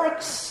 It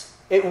works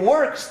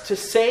to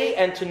say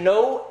and to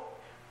know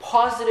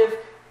positive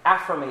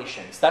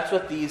affirmations. That's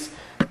what these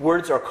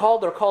words are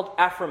called. They're called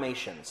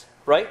affirmations.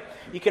 Right?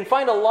 You can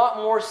find a lot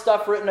more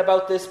stuff written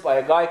about this by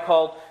a guy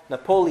called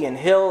Napoleon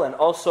Hill and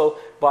also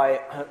by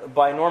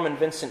Norman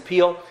Vincent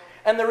Peale.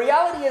 And the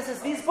reality is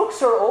these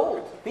books are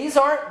old. These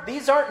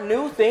aren't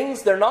new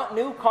things. They're not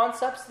new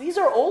concepts. These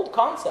are old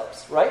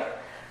concepts, right?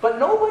 But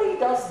nobody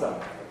does them.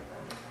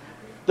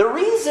 The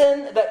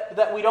reason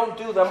that we don't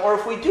do them, or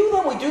if we do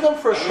them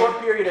for a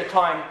short period of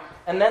time,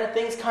 and then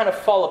things kind of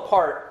fall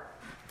apart.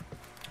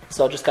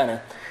 So I'll just kind of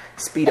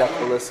speed up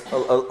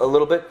a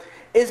little bit.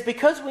 Is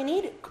because we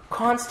need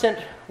constant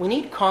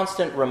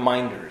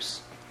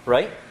reminders,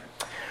 right?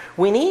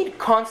 We need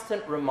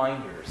constant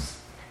reminders.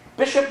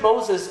 Bishop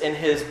Moses, in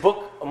his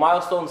book,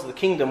 Milestones of the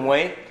Kingdom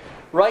Way,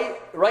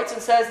 writes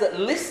and says that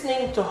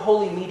listening to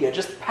holy media,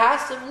 just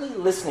passively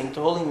listening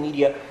to holy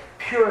media,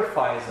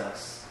 purifies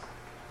us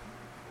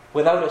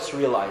without us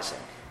realizing,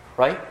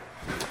 right?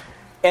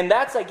 And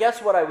that's, I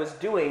guess, what I was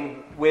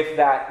doing with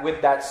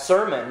that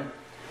sermon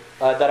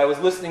that I was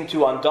listening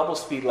to on double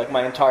speed like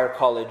my entire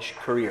college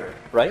career,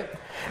 right?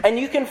 And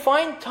you can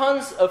find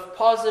tons of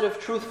positive,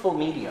 truthful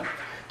media.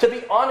 To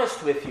be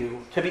honest with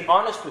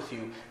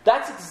you,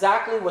 that's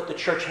exactly what the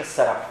church has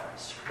set up for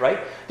us, right?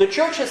 The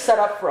church has set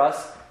up for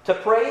us to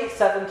pray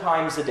 7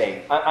 times a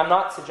day. I'm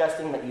not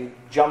suggesting that you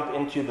jump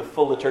into the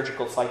full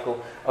liturgical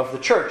cycle of the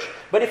church,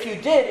 but if you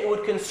did, it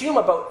would consume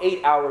about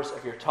 8 hours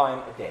of your time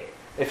a day.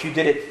 If you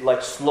did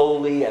it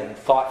slowly and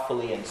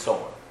thoughtfully and so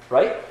on,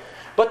 right?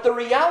 But the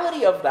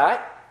reality of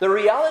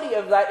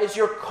that is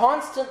you're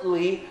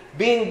constantly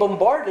being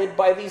bombarded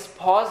by these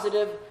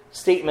positive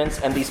statements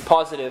and these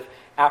positive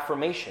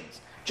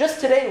affirmations. Just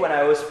today when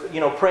I was,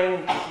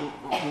 praying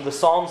the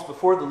Psalms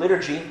before the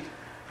liturgy,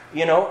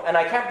 and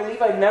I can't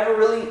believe I've never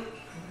really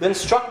been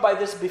struck by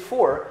this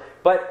before,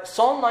 but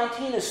Psalm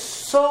 19 is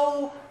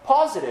so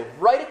positive.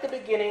 Right at the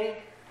beginning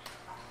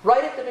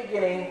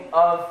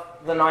of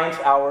the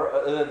 9th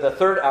hour, the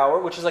 3rd hour,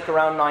 which is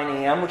around 9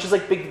 a.m., which is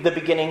the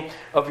beginning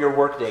of your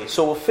workday.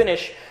 So we'll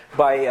finish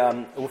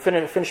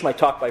my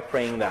talk by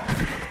praying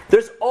that.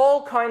 There's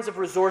all kinds of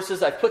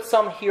resources. I put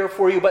some here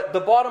for you, but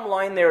the bottom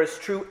line there is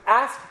true.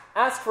 Ask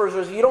for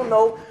resources. You don't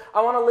know,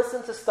 I want to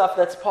listen to stuff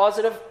that's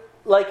positive,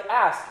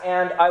 ask,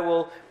 and I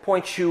will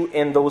point you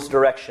in those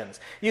directions.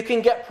 You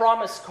can get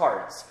promise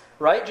cards,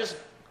 right? Just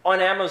on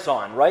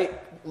Amazon,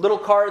 right? Little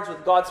cards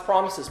with God's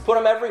promises. Put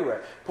them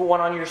everywhere. Put one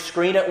on your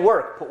screen at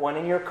work. Put one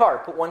in your car.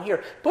 Put one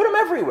here. Put them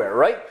everywhere,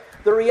 right?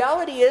 The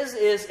reality is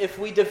if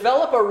we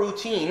develop a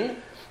routine,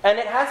 and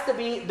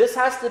this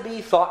has to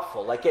be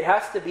thoughtful, it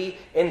has to be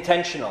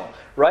intentional,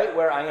 right?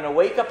 Where I'm going to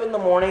wake up in the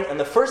morning, and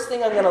the first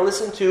thing I'm going to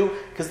listen to,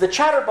 because the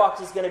chatterbox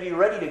is going to be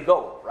ready to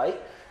go, right?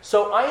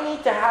 So I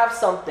need to have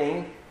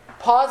something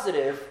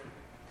positive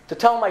to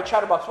tell my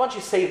chatterbox, why don't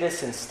you say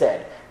this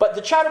instead? But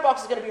the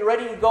chatterbox is going to be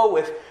ready to go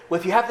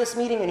with you have this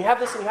meeting and you have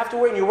this and you have to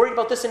worry and you're worried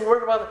about this and you're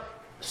worried about that.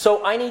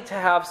 So I need to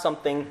have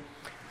something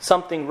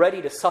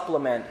ready to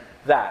supplement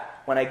that.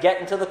 When I get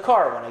into the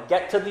car, when I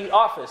get to the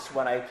office,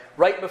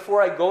 right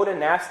before I go to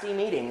nasty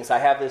meetings, I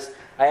have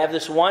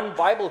this one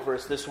Bible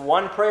verse, this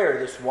one prayer,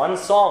 this one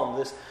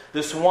psalm,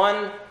 this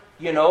one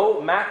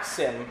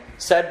maxim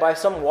said by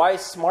some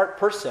wise, smart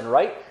person,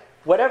 right?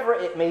 Whatever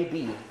it may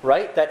be,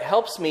 right? That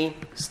helps me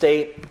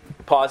stay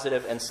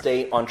positive and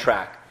stay on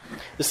track.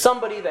 There's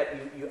somebody that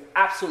you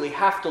absolutely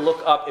have to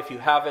look up if you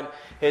haven't.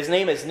 His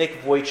name is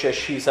Nick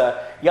Vujicic. He's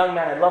a young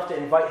man. I'd love to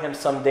invite him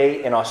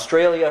someday in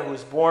Australia, who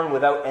was born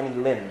without any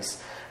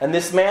limbs. And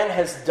this man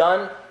has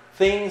done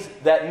things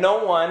that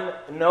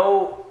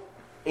no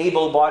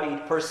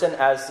able-bodied person,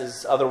 as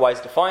is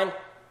otherwise defined,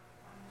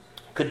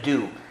 could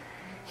do.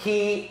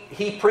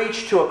 He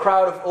preached to a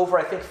crowd of over,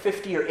 I think,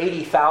 50 or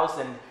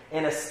 80,000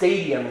 in a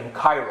stadium in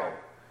Cairo.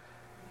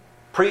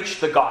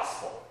 Preached the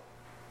gospel.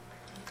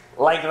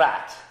 Like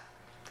that.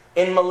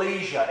 In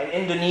Malaysia, in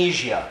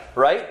Indonesia,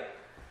 right?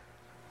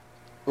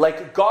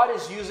 Like God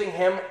is using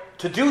him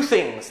to do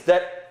things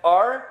that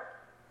are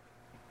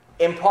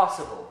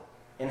impossible.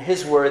 In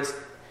his words,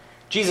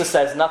 Jesus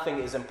says nothing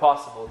is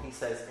impossible. He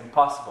says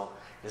impossible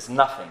is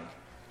nothing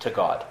to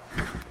God.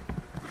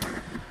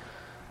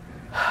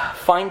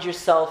 Find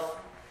yourself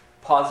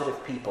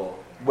positive people,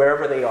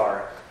 wherever they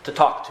are, to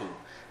talk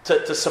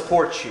to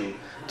support you,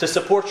 to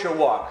support your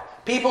walk.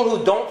 People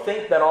who don't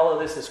think that all of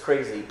this is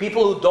crazy.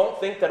 People who don't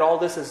think that all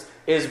this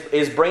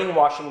is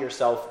brainwashing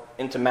yourself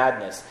into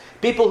madness.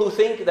 People who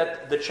think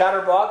that the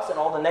chatterbox and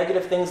all the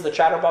negative things the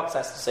chatterbox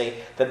has to say,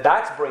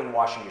 that's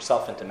brainwashing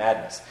yourself into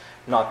madness.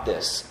 Not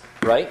this,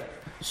 right?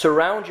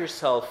 Surround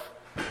yourself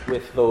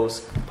with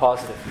those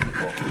positive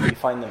people. You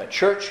find them at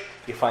church,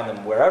 you find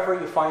them wherever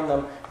you find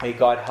them. May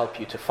God help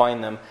you to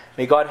find them.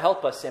 May God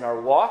help us in our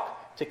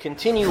walk to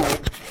continue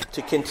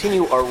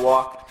our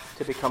walk,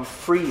 to become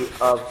free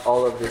of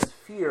all of this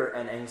fear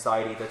and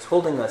anxiety that's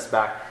holding us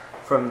back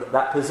from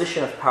that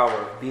position of power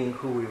of being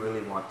who we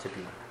really want to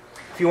be.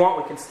 If you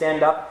want, we can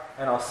stand up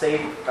and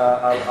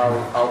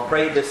I'll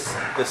pray this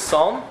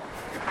psalm,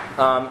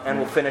 and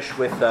we'll finish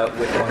with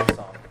one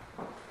psalm.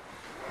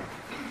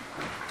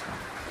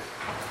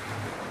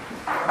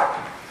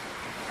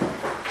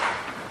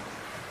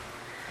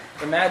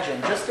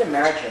 Just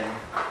imagine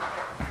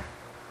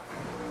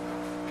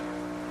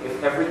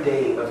if every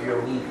day of your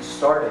week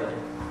started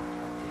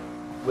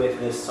with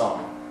this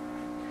psalm.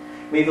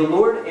 May the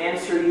Lord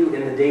answer you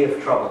in the day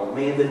of trouble.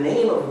 May the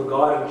name of the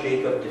God of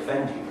Jacob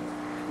defend you.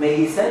 May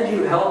He send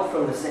you help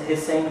from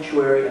His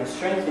sanctuary and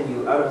strengthen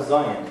you out of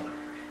Zion.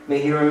 May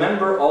He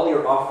remember all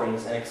your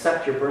offerings and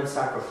accept your burnt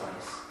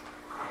sacrifice.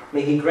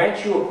 May He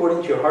grant you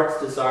according to your heart's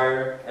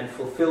desire and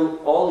fulfill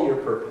all your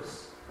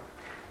purpose.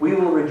 We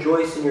will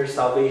rejoice in your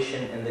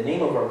salvation. In the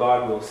name of our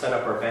God we will set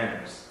up our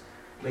banners.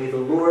 May the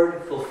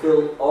Lord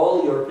fulfill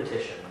all your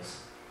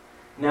petitions.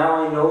 Now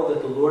I know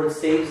that the Lord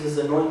saves His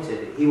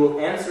anointed. He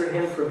will answer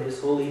him from His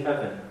holy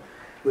heaven,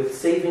 with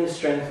saving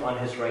strength on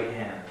His right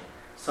hand.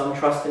 Some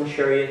trust in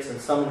chariots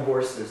and some in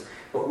horses,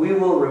 but we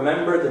will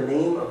remember the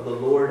name of the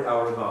Lord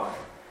our God.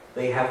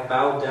 They have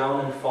bowed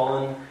down and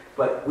fallen,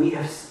 but we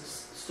have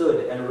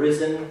stood and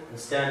risen and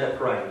stand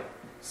upright.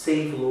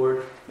 Save,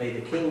 Lord. May the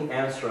King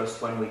answer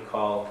us when we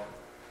call.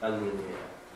 Alleluia.